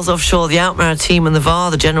 20 miles offshore. The Outmaritime and the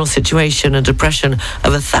Var, the general situation, a depression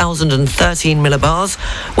of 1,013 millibars.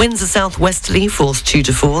 Winds are southwesterly, force 2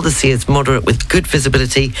 to 4. The sea is moderate with good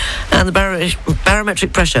visibility. And the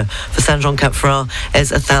barometric pressure for Saint-Jean-Cap-Ferrat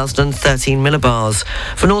is 1,013 millibars.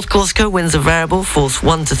 For North Corsica, winds are variable, force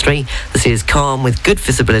 1 to 3. The sea is calm with good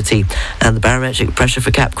visibility. And the barometric pressure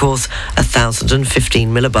for Cap Corse,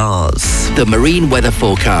 1,015 millibars. The marine weather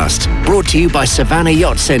forecast, brought to you by Savannah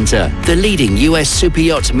Yacht Centre, the leading US super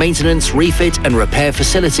yacht maintenance, refit and repair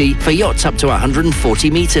facility for yachts up to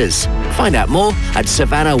 140 metres. Find out more at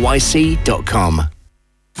savannahyc.com.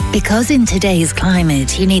 Because in today's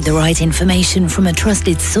climate, you need the right information from a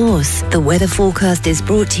trusted source. The weather forecast is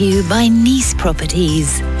brought to you by Nice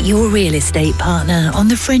Properties, your real estate partner on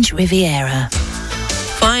the French Riviera.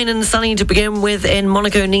 Fine and sunny to begin with in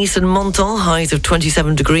Monaco, Nice and Menton, highs of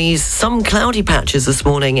 27 degrees. Some cloudy patches this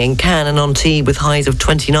morning in Cannes and Antibes with highs of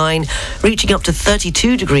 29, reaching up to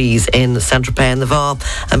 32 degrees in Saint-Tropez and the Var,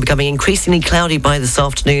 and becoming increasingly cloudy by this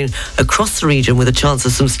afternoon across the region with a chance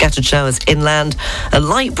of some scattered showers inland. A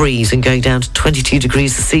light breeze and going down to 22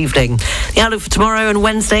 degrees this evening. The outlook for tomorrow and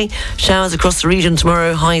Wednesday, showers across the region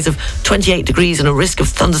tomorrow, highs of 28 degrees and a risk of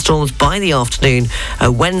thunderstorms by the afternoon.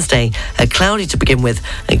 Wednesday, cloudy to begin with,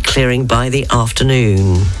 and clearing by the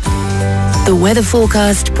afternoon. The weather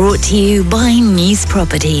forecast brought to you by Nice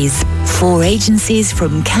Properties. 4 agencies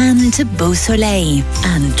from Cannes to Beausoleil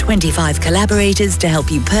and 25 collaborators to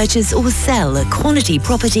help you purchase or sell a quality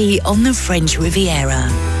property on the French Riviera.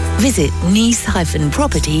 Visit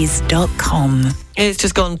nice-properties.com. It's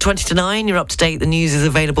just gone 20 to 9. You're up to date. The news is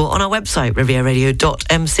available on our website,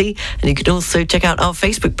 rivieradio.mc. And you can also check out our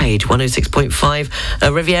Facebook page, 106.5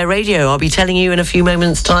 Riviera Radio. I'll be telling you in a few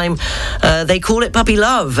moments' time, they call it puppy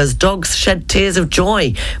love as dogs shed tears of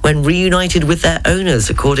joy when reunited with their owners,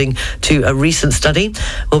 according to a recent study.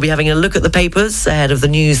 We'll be having a look at the papers ahead of the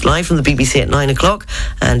news live from the BBC at 9 o'clock.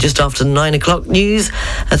 And just after 9 o'clock news,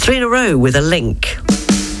 3 in a row with a link.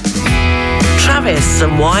 Travis,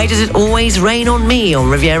 and why does it always rain on me on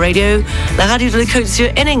Riviera Radio, La Radio de la Côte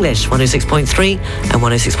d'Azur in English, 106.3 and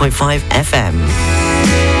 106.5 FM.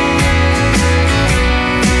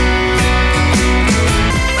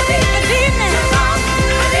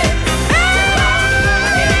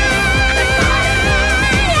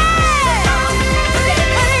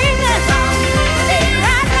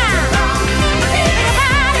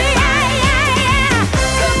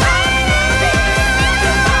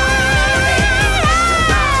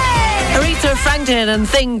 In and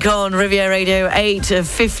Think on Riviera Radio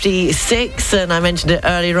 8:56, and I mentioned it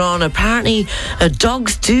earlier on. Apparently,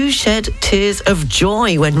 dogs do shed tears of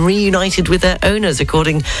joy when reunited with their owners,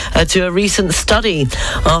 according to a recent study.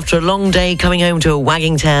 After a long day, coming home to a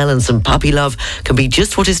wagging tail and some puppy love can be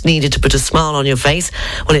just what is needed to put a smile on your face.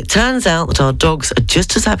 Well, it turns out that our dogs are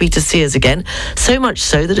just as happy to see us again, so much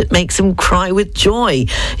so that it makes them cry with joy.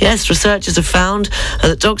 Yes, researchers have found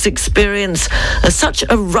that dogs experience such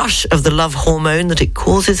a rush of the love hormone that it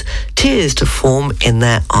causes tears to form in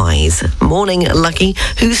their eyes. Morning, Lucky,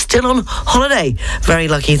 who's still on holiday. Very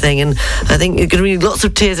lucky thing. And I think you're going to be lots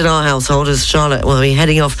of tears in our household as Charlotte will be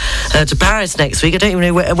heading off to Paris next week. I don't even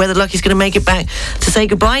know whether Lucky's going to make it back to say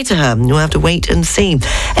goodbye to her. We'll have to wait and see.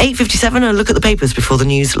 8:57, a look at the papers before the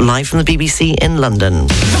news live from the BBC in London.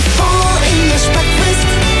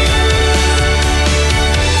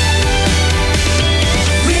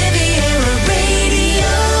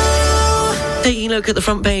 Taking a look at the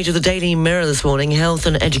front page of the Daily Mirror this morning, health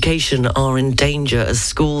and education are in danger as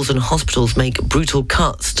schools and hospitals make brutal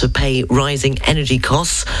cuts to pay rising energy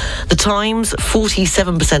costs. The Times,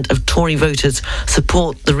 47% of Tory voters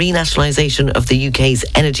support the renationalisation of the UK's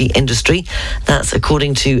energy industry. That's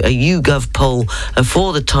according to a YouGov poll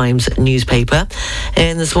for the Times newspaper.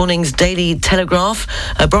 In this morning's Daily Telegraph,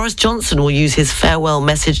 Boris Johnson will use his farewell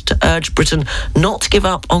message to urge Britain not to give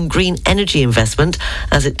up on green energy investment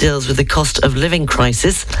as it deals with the cost of living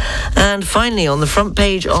crisis. And finally, on the front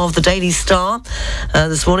page of the Daily Star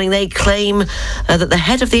this morning, they claim that the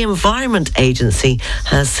head of the Environment Agency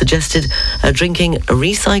has suggested drinking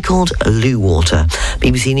recycled loo water.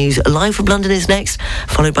 BBC News live from London is next,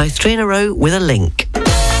 followed by 3 in a row with a link.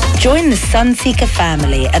 Join the Sunseeker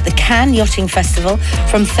family at the Cannes Yachting Festival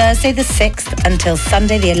from Thursday the 6th until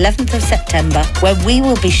Sunday the 11th of September, where we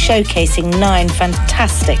will be showcasing 9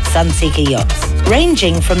 fantastic Sunseeker yachts,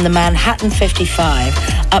 ranging from the Manhattan 55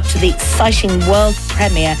 up to the exciting world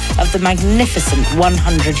premiere of the magnificent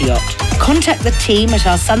 100 yacht. Contact the team at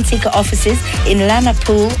our Sunseeker offices in La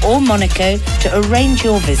Napoule or Monaco to arrange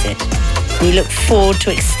your visit. We look forward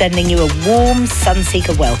to extending you a warm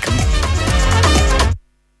Sunseeker welcome.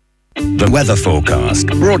 The weather forecast,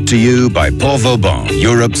 brought to you by Port Vauban,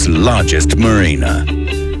 Europe's largest marina.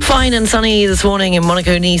 Fine and sunny this morning in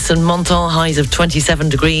Monaco, Nice and Menton, highs of 27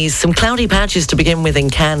 degrees. Some cloudy patches to begin with in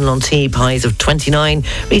Cannes, Antibes, highs of 29,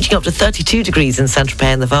 reaching up to 32 degrees in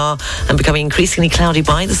Saint-Tropez and the Var, and becoming increasingly cloudy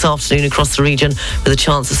by this afternoon across the region with a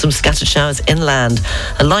chance of some scattered showers inland.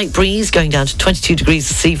 A light breeze going down to 22 degrees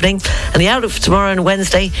this evening. And the outlook for tomorrow and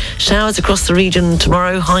Wednesday, showers across the region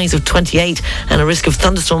tomorrow, highs of 28 and a risk of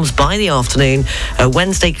thunderstorms by the afternoon.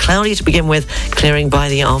 Wednesday, cloudy to begin with, clearing by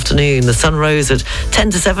the afternoon. The sun rose at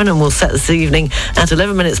 10 to 7 and will set this evening at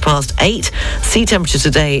 11 minutes past 8. Sea temperature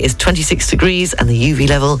today is 26 degrees and the UV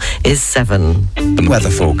level is 7. The weather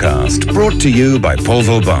forecast, brought to you by Port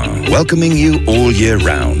Vauban, welcoming you all year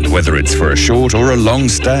round, whether it's for a short or a long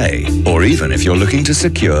stay, or even if you're looking to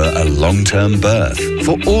secure a long-term berth.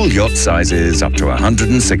 For all yacht sizes up to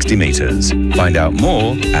 160 metres. Find out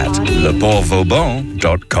more at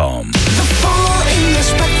leportvauban.com.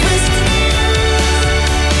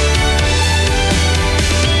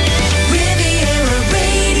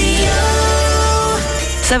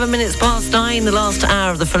 7 minutes past 9, the last hour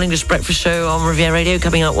of the Full English Breakfast Show on Riviera Radio.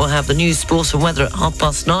 Coming up, we'll have the news, sports and weather at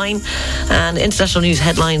 9:30, and international news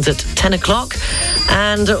headlines at 10 o'clock.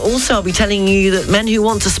 And also, I'll be telling you that men who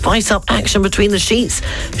want to spice up action between the sheets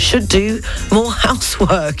should do more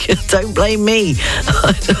housework. Don't blame me.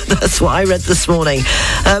 That's what I read this morning.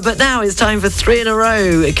 But now it's time for 3 in a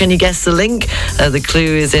row. Can you guess the link? The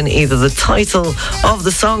clue is in either the title of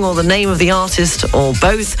the song or the name of the artist or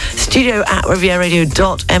both.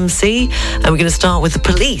 studio@rivieradio.mc, and we're going to start with The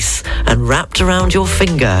Police and Wrapped Around Your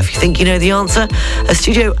Finger. If you think you know the answer,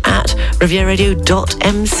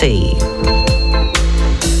 studio@rivieradio.mc.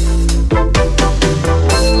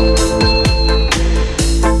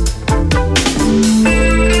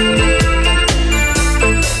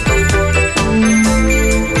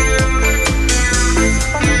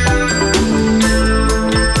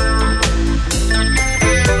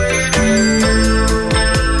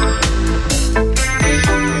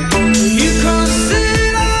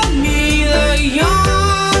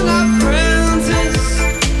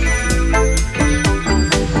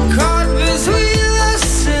 Caught between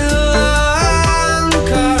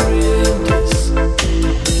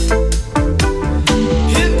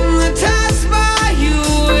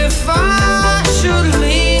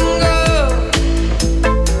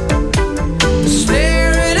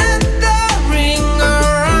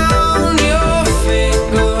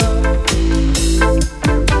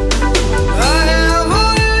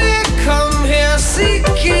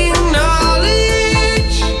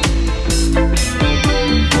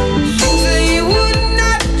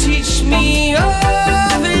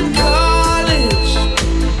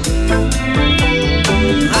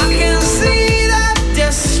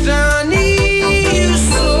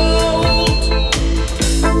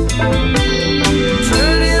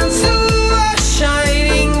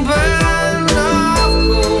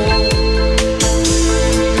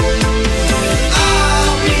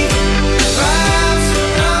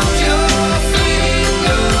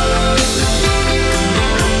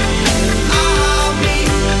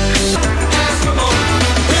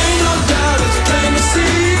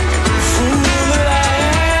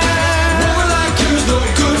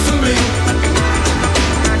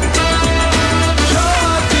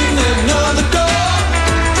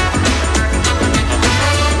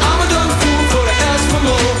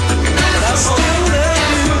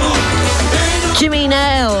Jimmy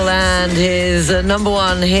Nail and his number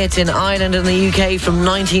one hit in Ireland and the UK from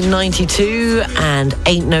 1992, and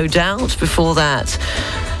Ain't No Doubt before that.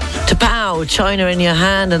 To Pow, China in Your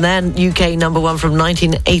Hand, and then UK number one from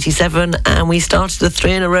 1987, and we started the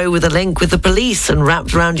 3 in a row with a link with The Police and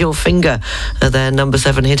Wrapped Around Your Finger, their number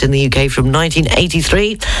 7 hit in the UK from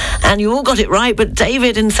 1983. And you all got it right, but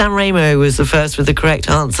David in San Remo was the first with the correct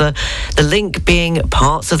answer. The link being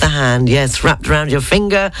Parts of the Hand. Yes, Wrapped Around Your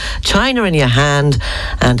Finger, China in Your Hand,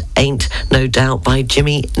 and Ain't No Doubt by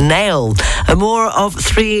Jimmy Nail. And more of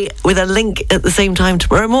 3 with a link at the same time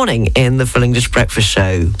tomorrow morning in the Full English Breakfast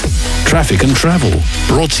Show. Traffic and travel,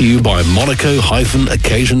 brought to you by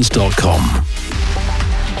Monaco-occasions.com.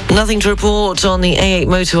 Nothing to report on the A8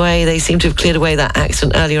 motorway. They seem to have cleared away that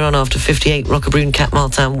accident earlier on after 58 Roquebrune Cap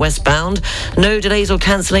Martin westbound. No delays or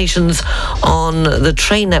cancellations on the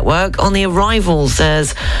train network. On the arrivals, there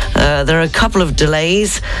are a couple of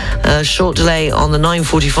delays. A short delay on the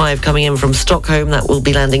 9:45 coming in from Stockholm. That will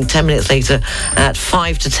be landing 10 minutes later at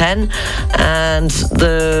 5 to 10. And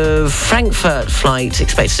the Frankfurt flight,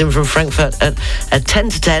 expected in from Frankfurt at 10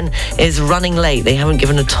 to 10, is running late. They haven't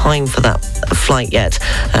given a time for that flight yet.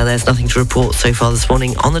 There's nothing to report so far this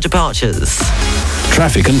morning on the departures.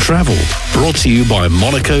 Traffic and travel, brought to you by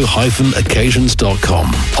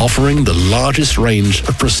Monaco-occasions.com, offering the largest range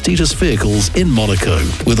of prestigious vehicles in Monaco,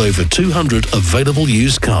 with over 200 available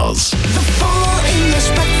used cars.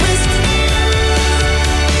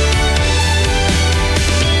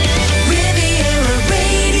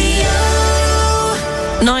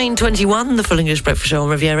 9:21, the Full English Breakfast Show on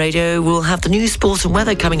Riviera Radio. We'll have the news, sport and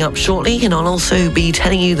weather coming up shortly, and I'll also be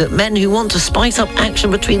telling you that men who want to spice up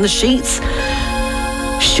action between the sheets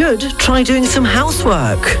should try doing some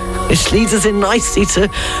housework, which leads us in nicely to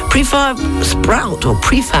prefab sprout,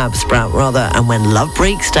 and When Love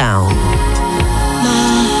Breaks Down.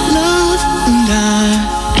 My love and I,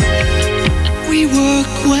 we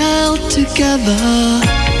work well together,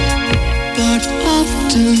 but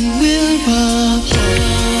often we're apart.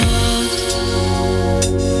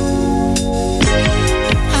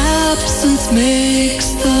 Absence makes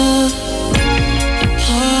the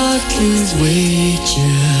heart lose weight,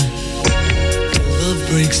 yeah. Love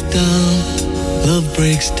breaks down, love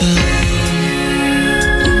breaks down.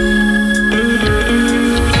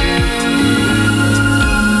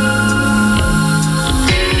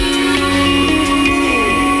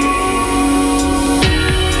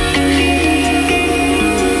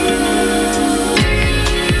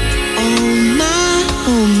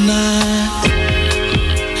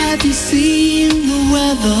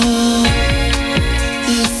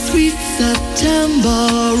 The sweet September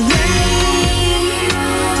rain.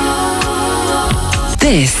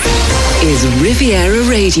 This is Riviera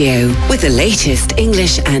Radio, with the latest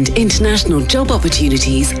English and international job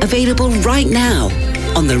opportunities available right now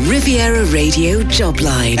on the Riviera Radio job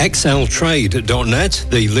line. XLTrade.net,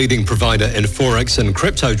 the leading provider in Forex and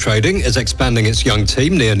crypto trading, is expanding its young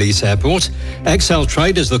team near Nice Airport. XL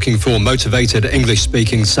Trade is looking for motivated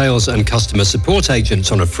English-speaking sales and customer support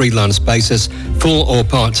agents on a freelance basis, full or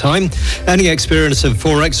part-time. Any experience of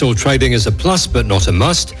Forex or trading is a plus, but not a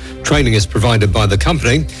must. Training is provided by the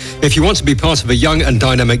company. If you want to be part of a young and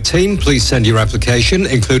dynamic team, please send your application,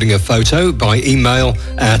 including a photo, by email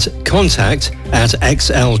at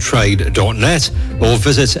contact@xltrade.net or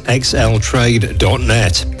visit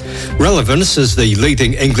xltrade.net. Relevance is the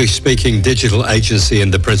leading English-speaking digital agency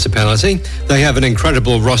in the Principality. They have an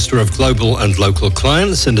incredible roster of global and local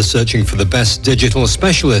clients and are searching for the best digital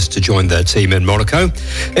specialists to join their team in Monaco.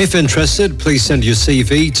 If interested, please send your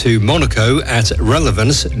CV to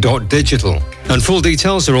monaco@relevance.digital. And full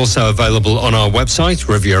details are also available on our website,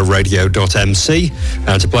 rivieradio.mc.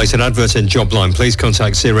 And to place an advert in Jobline, please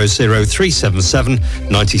contact 00377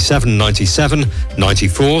 97 97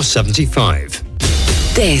 94 75.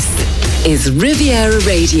 This is Riviera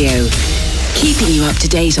Radio, keeping you up to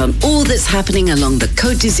date on all that's happening along the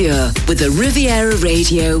Côte d'Azur with the Riviera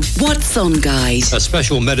Radio What's On Guide. A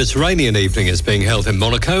special Mediterranean evening is being held in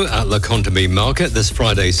Monaco at La Condamine Market this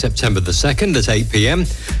Friday, September the 2nd at 8 p.m.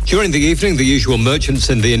 During the evening, the usual merchants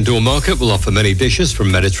in the indoor market will offer many dishes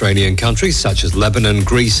from Mediterranean countries such as Lebanon,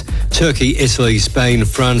 Greece, Turkey, Italy, Spain,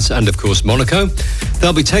 France, and of course Monaco.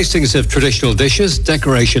 There'll be tastings of traditional dishes,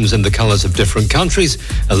 decorations in the colours of different countries,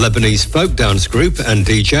 a Lebanese folk dance group and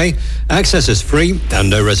DJ. Access is free and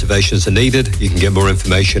no reservations are needed. You can get more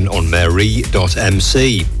information on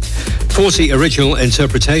mairie.mc. 40 original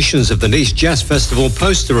interpretations of the Nice Jazz Festival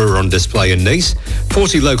poster are on display in Nice.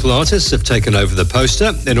 40 local artists have taken over the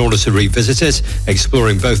poster in order to revisit it,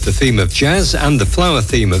 exploring both the theme of jazz and the flower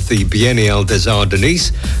theme of the Biennale des Arts de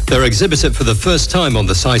Nice. They're exhibited for the first time on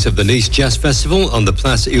the site of the Nice Jazz Festival on the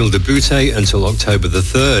Place Ile-de-Bouteille until October the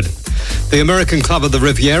 3rd. The American Club of the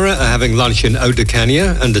Riviera are having lunch in Eau de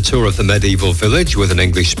Cagnes and a tour of the medieval village with an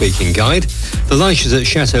English-speaking guide. The lunch is at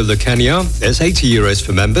Chateau Le Cagnard. It's €80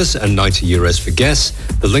 for members and €90 for guests.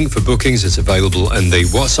 The link for bookings is available in the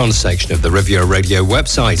What's On section of the Riviera Radio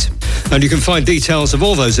website. And you can find details of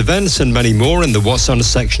all those events and many more in the What's On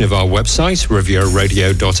section of our website,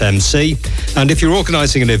 rivieraradio.mc. And if you're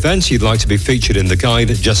organising an event you'd like to be featured in the guide,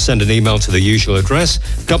 just send an email to the usual address,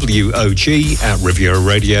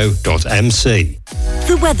 wog@rivieraradio.mc.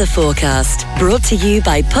 The weather forecast, brought to you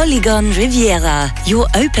by Polygon Riviera, your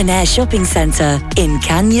open-air shopping centre in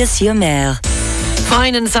Cagnes-sur-Mer.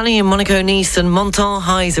 Fine and sunny in Monaco, Nice and Menton,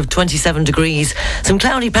 highs of 27 degrees. Some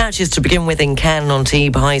cloudy patches to begin with in Cannes on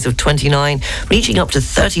Tibes, highs of 29, reaching up to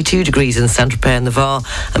 32 degrees in Saint-Tropez and the Var,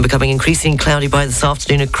 and becoming increasingly cloudy by this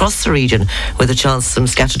afternoon across the region, with a chance of some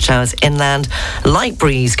scattered showers inland. Light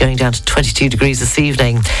breeze going down to 22 degrees this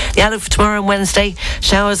evening. The outlook for tomorrow and Wednesday,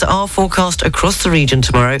 showers are forecast across the region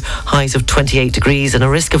tomorrow, highs of 28 degrees and a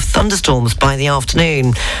risk of thunderstorms by the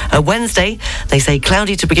afternoon. Wednesday, they say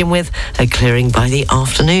cloudy to begin with, clearing by the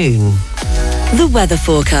afternoon. The weather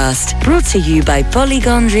forecast, brought to you by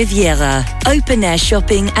Polygon Riviera, open-air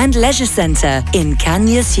shopping and leisure centre in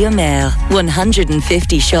Cagnes-sur-Mer.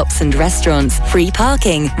 150 shops and restaurants, free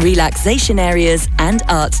parking, relaxation areas and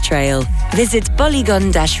art trail. Visit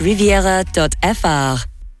polygon-riviera.fr.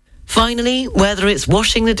 Finally, whether it's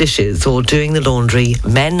washing the dishes or doing the laundry,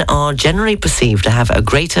 men are generally perceived to have a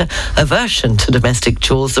greater aversion to domestic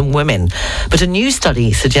chores than women. But a new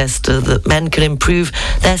study suggests that men can improve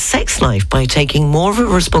their sex life by taking more of a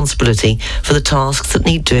responsibility for the tasks that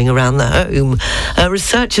need doing around the home.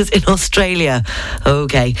 Researchers in Australia,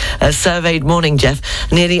 surveyed, morning Jeff,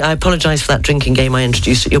 I apologise for that drinking game I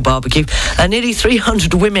introduced at your barbecue, nearly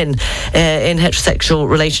 300 women in heterosexual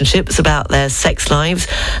relationships about their sex lives.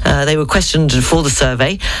 They were questioned for the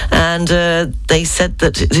survey, and they said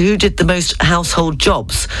that who did the most household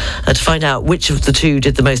jobs. To find out which of the two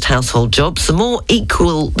did the most household jobs, the more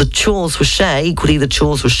equally the chores were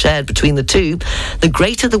shared between the two, the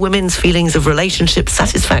greater the women's feelings of relationship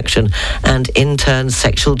satisfaction and, in turn,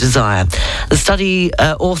 sexual desire. The study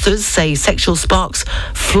authors say sexual sparks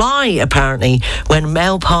fly, apparently, when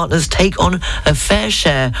male partners take on a fair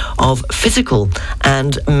share of physical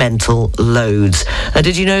and mental loads.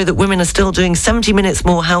 Did you know that women are still doing 70 minutes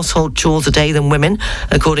more household chores a day than women,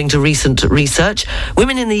 according to recent research?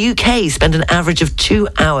 Women in the UK spend an average of 2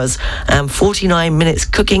 hours and 49 minutes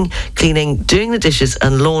cooking, cleaning, doing the dishes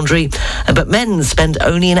and laundry, but men spend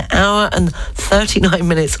only an hour and 39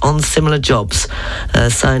 minutes on similar jobs.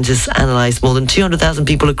 Scientists analysed more than 200,000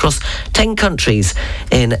 people across 10 countries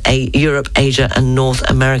in Europe, Asia and North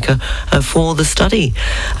America for the study.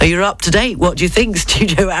 You're up to date. What do you think?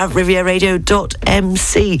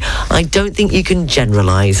 studio@rivieraradio.mc. I don't think you can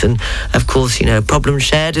generalise, and of course, a problem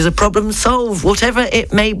shared is a problem solved, whatever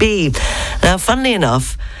it may be. Now, funnily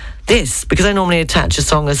enough, because I normally attach a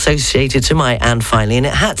song associated to my And Finally, and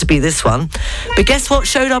it had to be this one. But guess what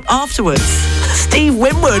showed up afterwards? Steve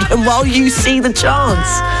Winwood, and While You See the Chance.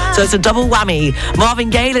 So it's a double whammy. Marvin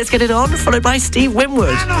Gaye, Let's Get It On, followed by Steve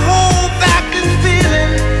Winwood.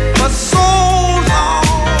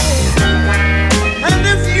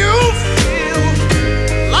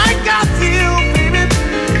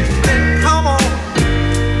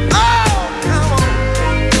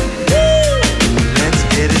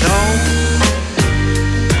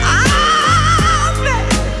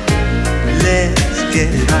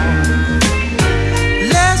 Get it on.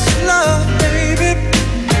 Let's love, baby.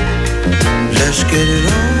 Let's get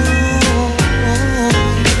it on.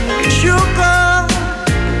 Sugar,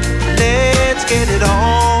 let's get it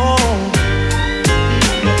on.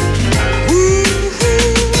 Ooh,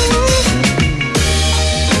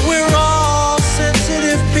 we're all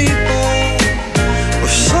sensitive people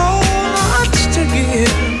with so much to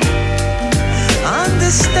give.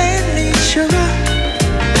 Understand me, sugar.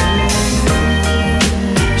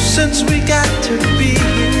 Since we got to be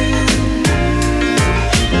here,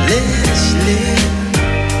 let's live.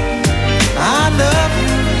 I love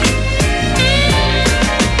you.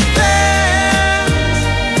 There's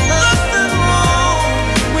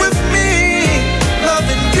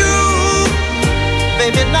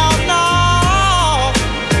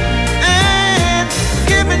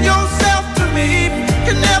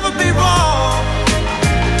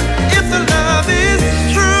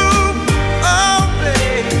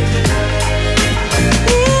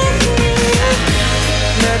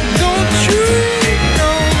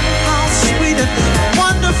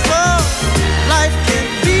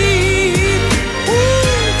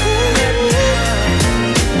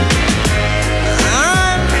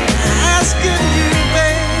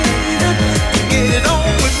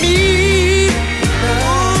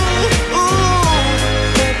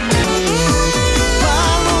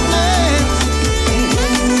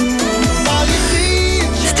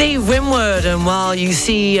onward, and while you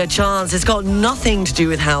see a chance, it's got nothing to do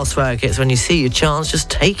with housework. It's when you see a chance, just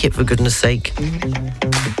take it, for goodness sake.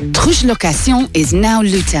 Trouche Location is now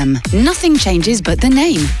Lutem. Nothing changes but the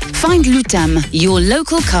name. Find Lutem, your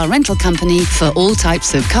local car rental company for all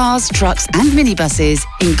types of cars, trucks and minibuses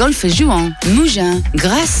in Golfe-Juan, Mougins,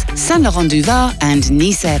 Grasse, Saint-Laurent-du-Var and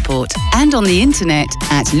Nice Airport. And on the internet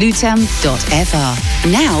at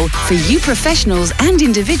lutem.fr. Now, for you professionals and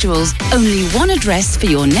individuals, only one address for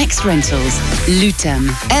your next rentals. Lutem.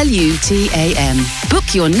 Lutam. Book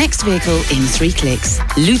your next vehicle in 3 clicks.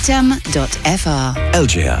 Lutem.fr.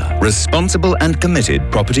 LGR, responsible and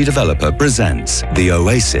committed property developer, presents the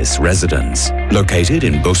Oasis Residence. Located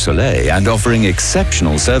in Beausoleil and offering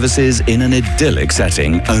exceptional services in an idyllic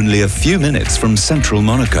setting only a few minutes from central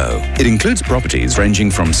Monaco. It includes properties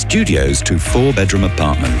ranging from studios to 4-bedroom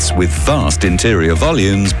apartments with vast interior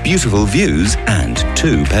volumes, beautiful views and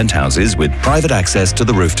 2 penthouses with private access to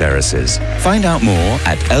the roof terraces. Find out more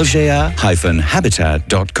at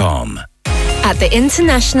lga-habitat.com. At the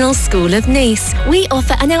International School of Nice, we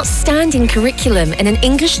offer an outstanding curriculum in an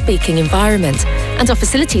English-speaking environment, and our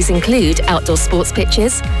facilities include outdoor sports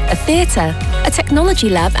pitches, a theatre, a technology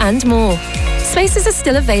lab and more. Spaces are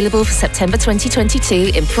still available for September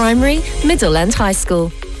 2022 in primary, middle and high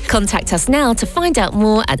school. Contact us now to find out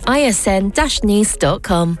more at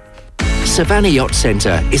isn-nice.com. Savannah Yacht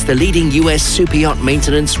Centre is the leading US super yacht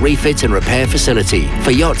maintenance, refit and repair facility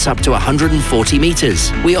for yachts up to 140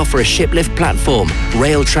 metres. We offer a shiplift platform,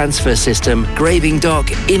 rail transfer system, graving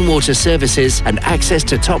dock, in-water services and access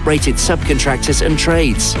to top-rated subcontractors and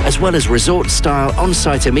trades, as well as resort-style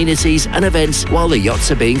on-site amenities and events while the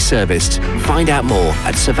yachts are being serviced. Find out more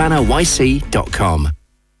at savannahyc.com.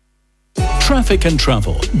 Traffic and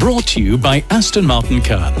Travel, brought to you by Aston Martin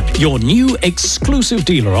Cannes, your new exclusive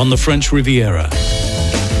dealer on the French Riviera.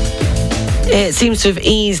 It seems to have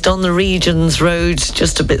eased on the Regions Road,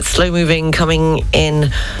 just a bit slow-moving coming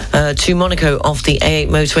in to Monaco off the A8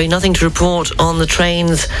 motorway. Nothing to report on the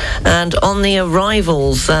trains and on the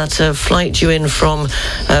arrivals. That flight due in from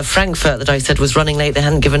Frankfurt that I said was running late, they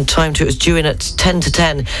hadn't given time to. It was due in at 10 to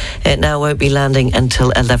 10. It now won't be landing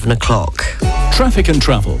until 11 o'clock. Traffic and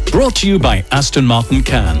Travel, brought to you by Aston Martin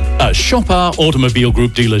Cannes, a Chopard Automobile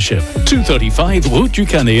Group dealership, 235 Route du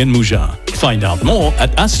Canet in Mougins. Find out more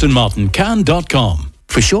at astonmartincannes.com.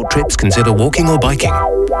 For short trips, consider walking or biking.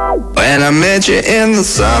 When I met you in the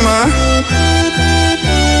summer,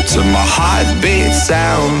 to my heartbeat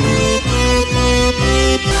sound.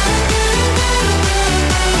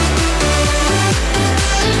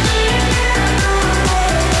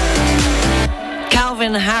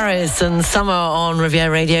 Calvin Harris and Summer on Riviera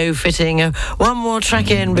Radio, fitting one more track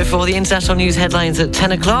in before the international news headlines at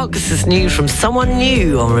 10 o'clock. This is news from someone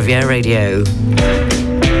new on Riviera Radio.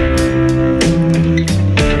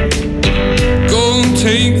 Don't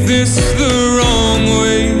take this the wrong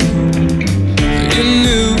way. You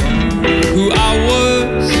knew who I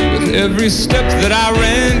was with every step that I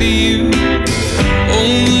ran to you.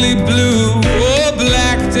 Only blue or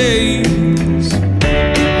black days,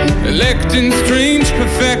 electing strange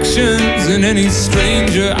perfections in any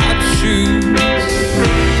stranger I'd choose.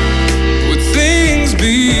 Would things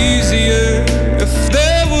be easier if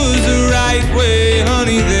there was a right way?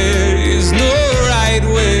 Honey, there is no right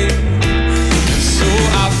way. So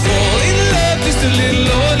I fall in love just a little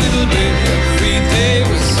or a little bit every day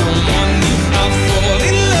with someone new. I fall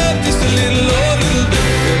in love just a little or a little bit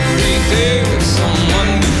every day with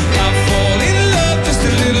someone new. I fall in love just a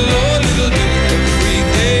little or a little bit every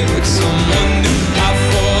day with someone new. I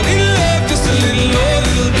fall in love just a little or a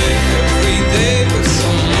little bit every day with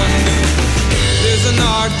someone new. There's an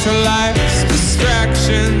art to life's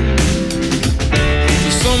distraction,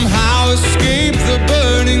 to somehow escape the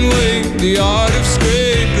burning weight, the art of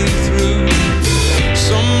scraping through.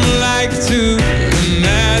 Some like to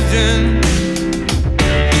imagine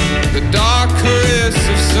the dark caress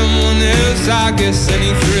of someone else. I guess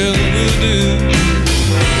any thrill will do.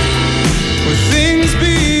 Would things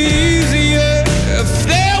be easier if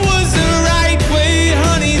there was a right way?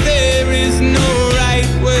 Honey, there is no right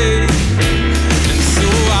way. And so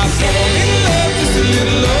I fall in love just a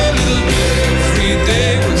little or a little bit every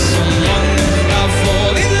day with someone new. I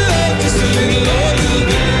fall in love just a little or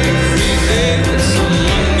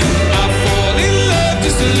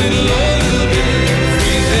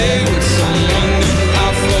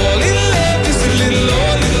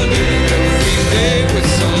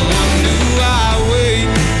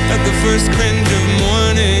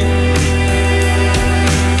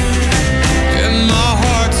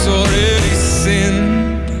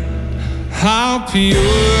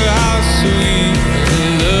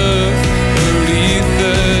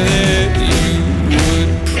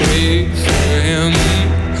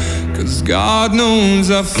God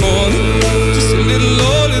knows I've fallen just a little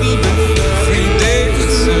bit every day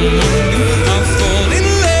with someone new. I've fallen in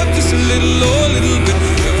love just a little bit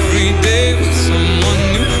every day with someone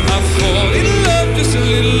new. I've fallen in love just a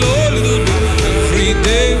little bit every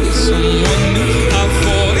day with someone new. I've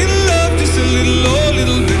fallen in love just a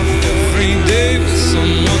little bit every day with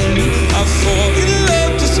someone new. I've fallen in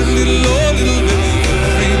love just a little bit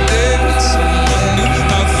every day with someone new.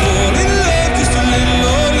 I've fallen in love just a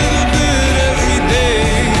little bit every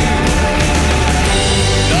day.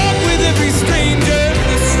 Talk with every stranger,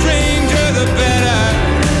 the stranger the better.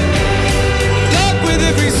 Talk with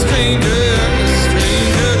every stranger, the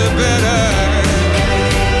stranger the better.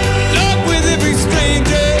 Talk with every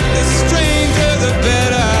stranger, the stranger the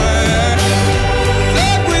better.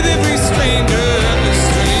 Talk with every stranger, the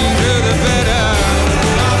stranger the better.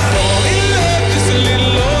 I fall in love just a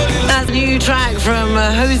little. That's a new track from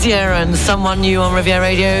Hosier and Someone New on Riviera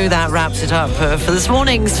Radio. That wraps it up for this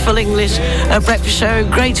morning's Full English Breakfast Show.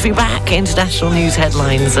 Great to be back. International news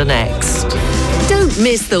headlines are next. Don't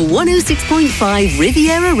miss the 106.5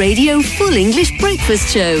 Riviera Radio Full English Breakfast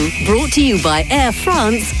Show. Brought to you by Air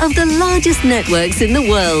France, of the largest networks in the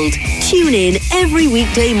world. Tune in every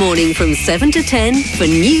weekday morning from 7 to 10 for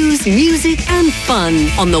news, music and fun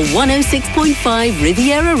on the 106.5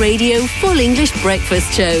 Riviera Radio Full English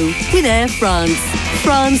Breakfast Show with Air France.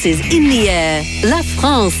 France is in the air. La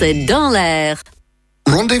France est dans l'air.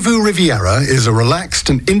 Rendezvous Riviera is a relaxed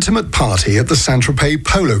and intimate party at the Saint-Tropez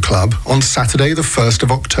Polo Club on Saturday the 1st of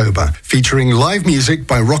October, featuring live music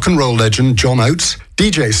by rock and roll legend John Oates,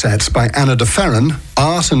 DJ sets by Anna de Ferran,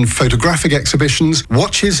 art and photographic exhibitions,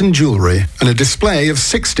 watches and jewellery, and a display of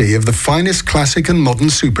 60 of the finest classic and modern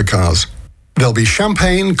supercars. There'll be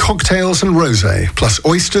champagne, cocktails and rosé, plus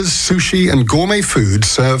oysters, sushi and gourmet food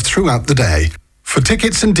served throughout the day. For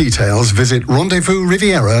tickets and details, visit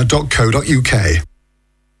rendezvousriviera.co.uk.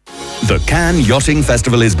 The Cannes Yachting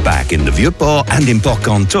Festival is back in the Vieux-Port and in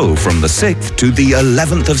Port-Canteau from the 6th to the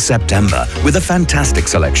 11th of September with a fantastic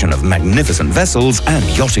selection of magnificent vessels and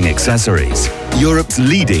yachting accessories. Europe's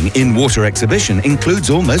leading in-water exhibition includes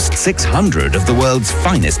almost 600 of the world's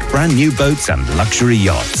finest brand new boats and luxury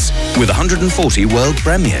yachts. With 140 world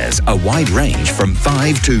premieres, a wide range from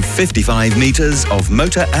 5 to 55 metres of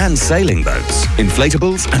motor and sailing boats,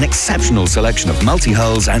 inflatables, an exceptional selection of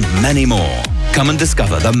multi-hulls and many more. Come and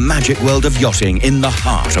discover the magic world of yachting in the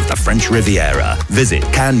heart of the French Riviera. Visit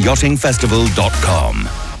CannesYachtingFestival.com.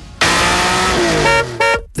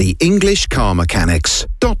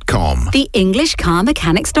 TheEnglishCarMechanics.com.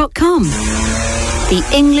 TheEnglishCarMechanics.com.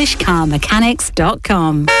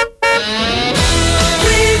 TheEnglishCarMechanics.com.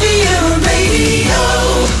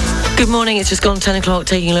 Good morning, it's just gone 10 o'clock,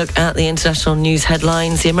 taking a look at the international news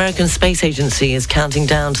headlines. The American Space Agency is counting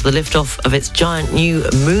down to the liftoff of its giant new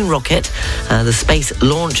moon rocket, the Space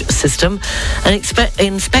Launch System. An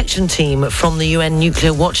inspection team from the UN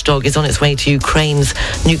nuclear watchdog is on its way to Ukraine's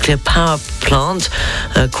nuclear power plant,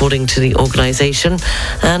 according to the organisation.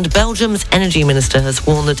 And Belgium's energy minister has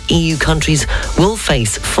warned that EU countries will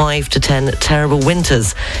face 5 to 10 terrible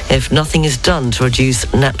winters if nothing is done to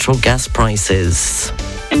reduce natural gas prices.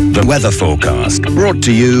 The weather forecast, brought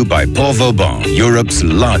to you by Port Vauban, Europe's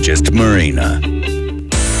largest marina.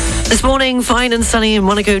 This morning, fine and sunny in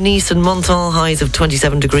Monaco, Nice and Montal, highs of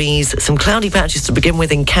 27 degrees. Some cloudy patches to begin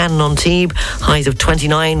with in Cannes-on-Tibes, highs of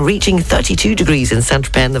 29, reaching 32 degrees in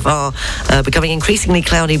Saint-Tropez and the Var, becoming increasingly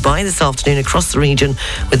cloudy by this afternoon across the region,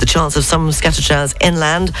 with the chance of some scattered showers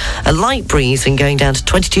inland. A light breeze and going down to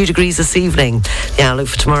 22 degrees this evening. The outlook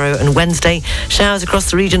for tomorrow and Wednesday, showers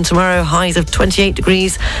across the region tomorrow, highs of 28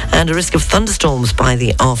 degrees and a risk of thunderstorms by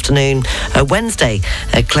the afternoon. Wednesday,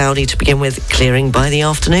 cloudy to begin with, clearing by the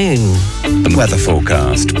afternoon. The weather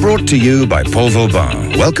forecast, brought to you by Port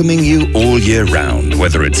Vauban, welcoming you all year round,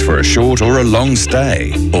 whether it's for a short or a long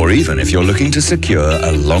stay, or even if you're looking to secure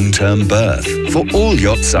a long-term berth. For all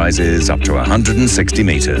yacht sizes up to 160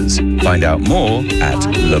 metres. Find out more at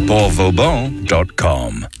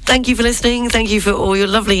leportvauban.com. Thank you for listening. Thank you for all your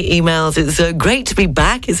lovely emails. It's great to be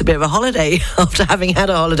back. It's a bit of a holiday after having had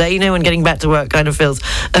a holiday. You know, when getting back to work kind of feels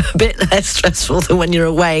a bit less stressful than when you're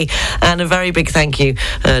away. And a very big thank you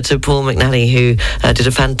to Paul McNally, who did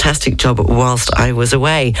a fantastic job whilst I was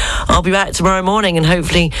away. I'll be back tomorrow morning, and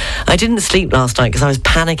hopefully I didn't sleep last night because I was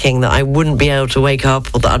panicking that I wouldn't be able to wake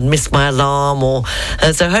up or that I'd miss my alarm.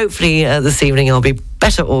 So hopefully this evening I'll be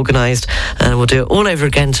better organised. And we'll do it all over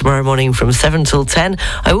again tomorrow morning from 7 till 10.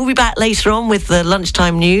 I will be back later on with the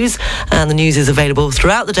lunchtime news, and the news is available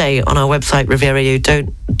throughout the day on our website,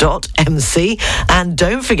 rivieradio.mc. And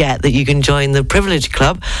don't forget that you can join the Privilege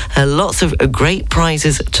Club. Lots of great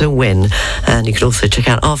prizes to win. And you can also check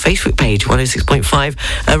out our Facebook page, 106.5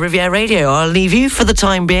 Riviera Radio. I'll leave you for the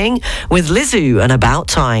time being with Lizzo and About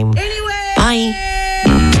Time. Anyway. Bye.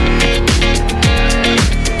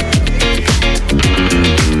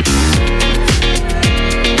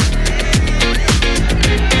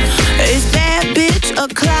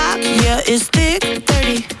 O'clock, yeah, it's thick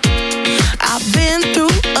 30. I've been through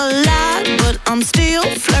a lot, but I'm still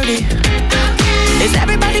flirty. Is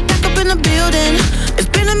everybody back up in the building? It's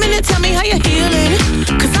been a minute, tell me how you're healing.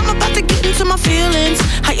 Cause I'm about to get into my feelings.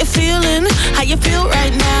 How you feeling? How you feel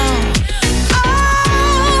right now?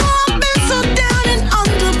 Oh, I've been so down and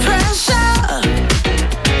under pressure.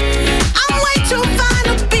 I'm way too fine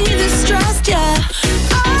to be distressed, yeah.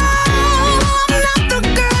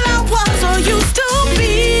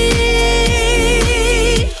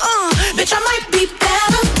 Bitch, I might be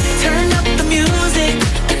better. Turn up the music,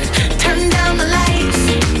 turn down the lights.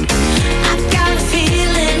 I got a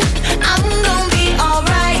feeling I'm gonna be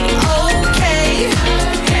alright. Okay,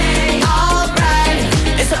 alright.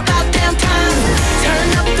 It's about damn time. Turn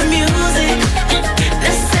up the music,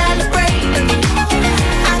 let's celebrate.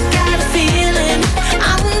 I got a feeling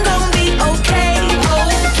I'm gonna be okay.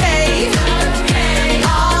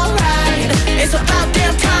 Alright. It's about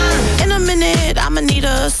damn time. In a minute, I'ma need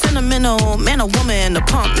a sentimental man or woman to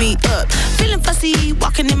pump me up. Feeling fussy,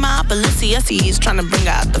 walking in my Balenciennes, trying to bring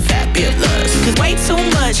out the fabulous. Cause way too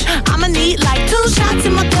much, I'ma need like 2 shots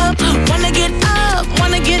in my cup. Wanna get up,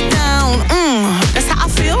 wanna get down. That's how I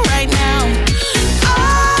feel right now.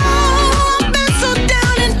 Oh, I've been so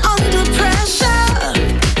down and under pressure.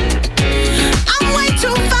 I'm way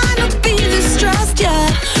too fine to be distressed, yeah.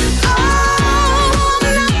 Oh,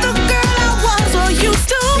 I'm not the girl I was or used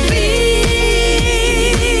to be.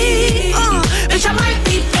 Bitch, I might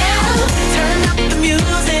be better. Turn up the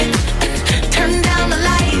music, turn down the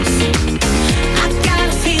lights. I got a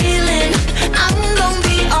feeling I'm gonna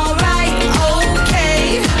be alright.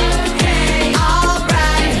 Okay,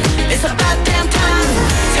 alright. It's about damn time.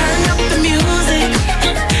 Turn up the music,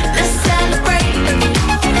 let's celebrate.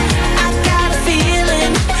 I got a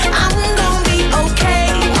feeling I'm gonna be okay.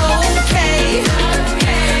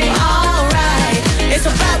 Alright. It's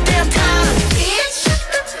about damn time, bitch.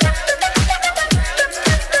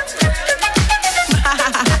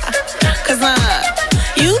 Cause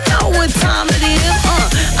you know what time it is.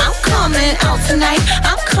 I'm coming out tonight.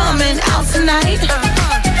 I'm coming out tonight.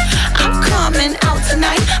 I'm coming out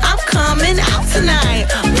tonight. I'm coming out tonight.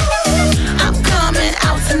 I'm coming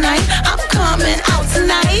out tonight. I'm coming out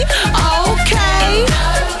tonight. Okay.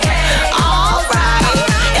 Alright.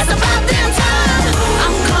 It's about damn time.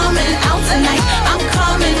 I'm coming out tonight. I'm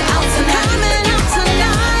coming out tonight.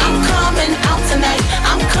 I'm coming out tonight.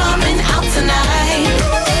 I'm coming out tonight.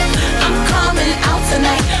 I'm coming out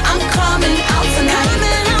tonight. I'm coming out tonight.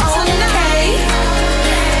 Okay.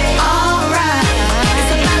 Alright.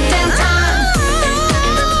 It's about damn time.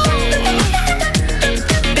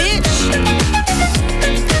 Bitch.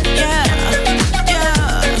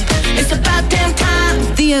 Yeah. It's about damn time.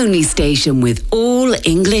 The only station with all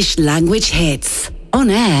English language hits. On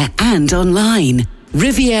air and online.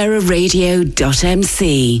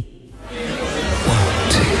 RivieraRadio.mc.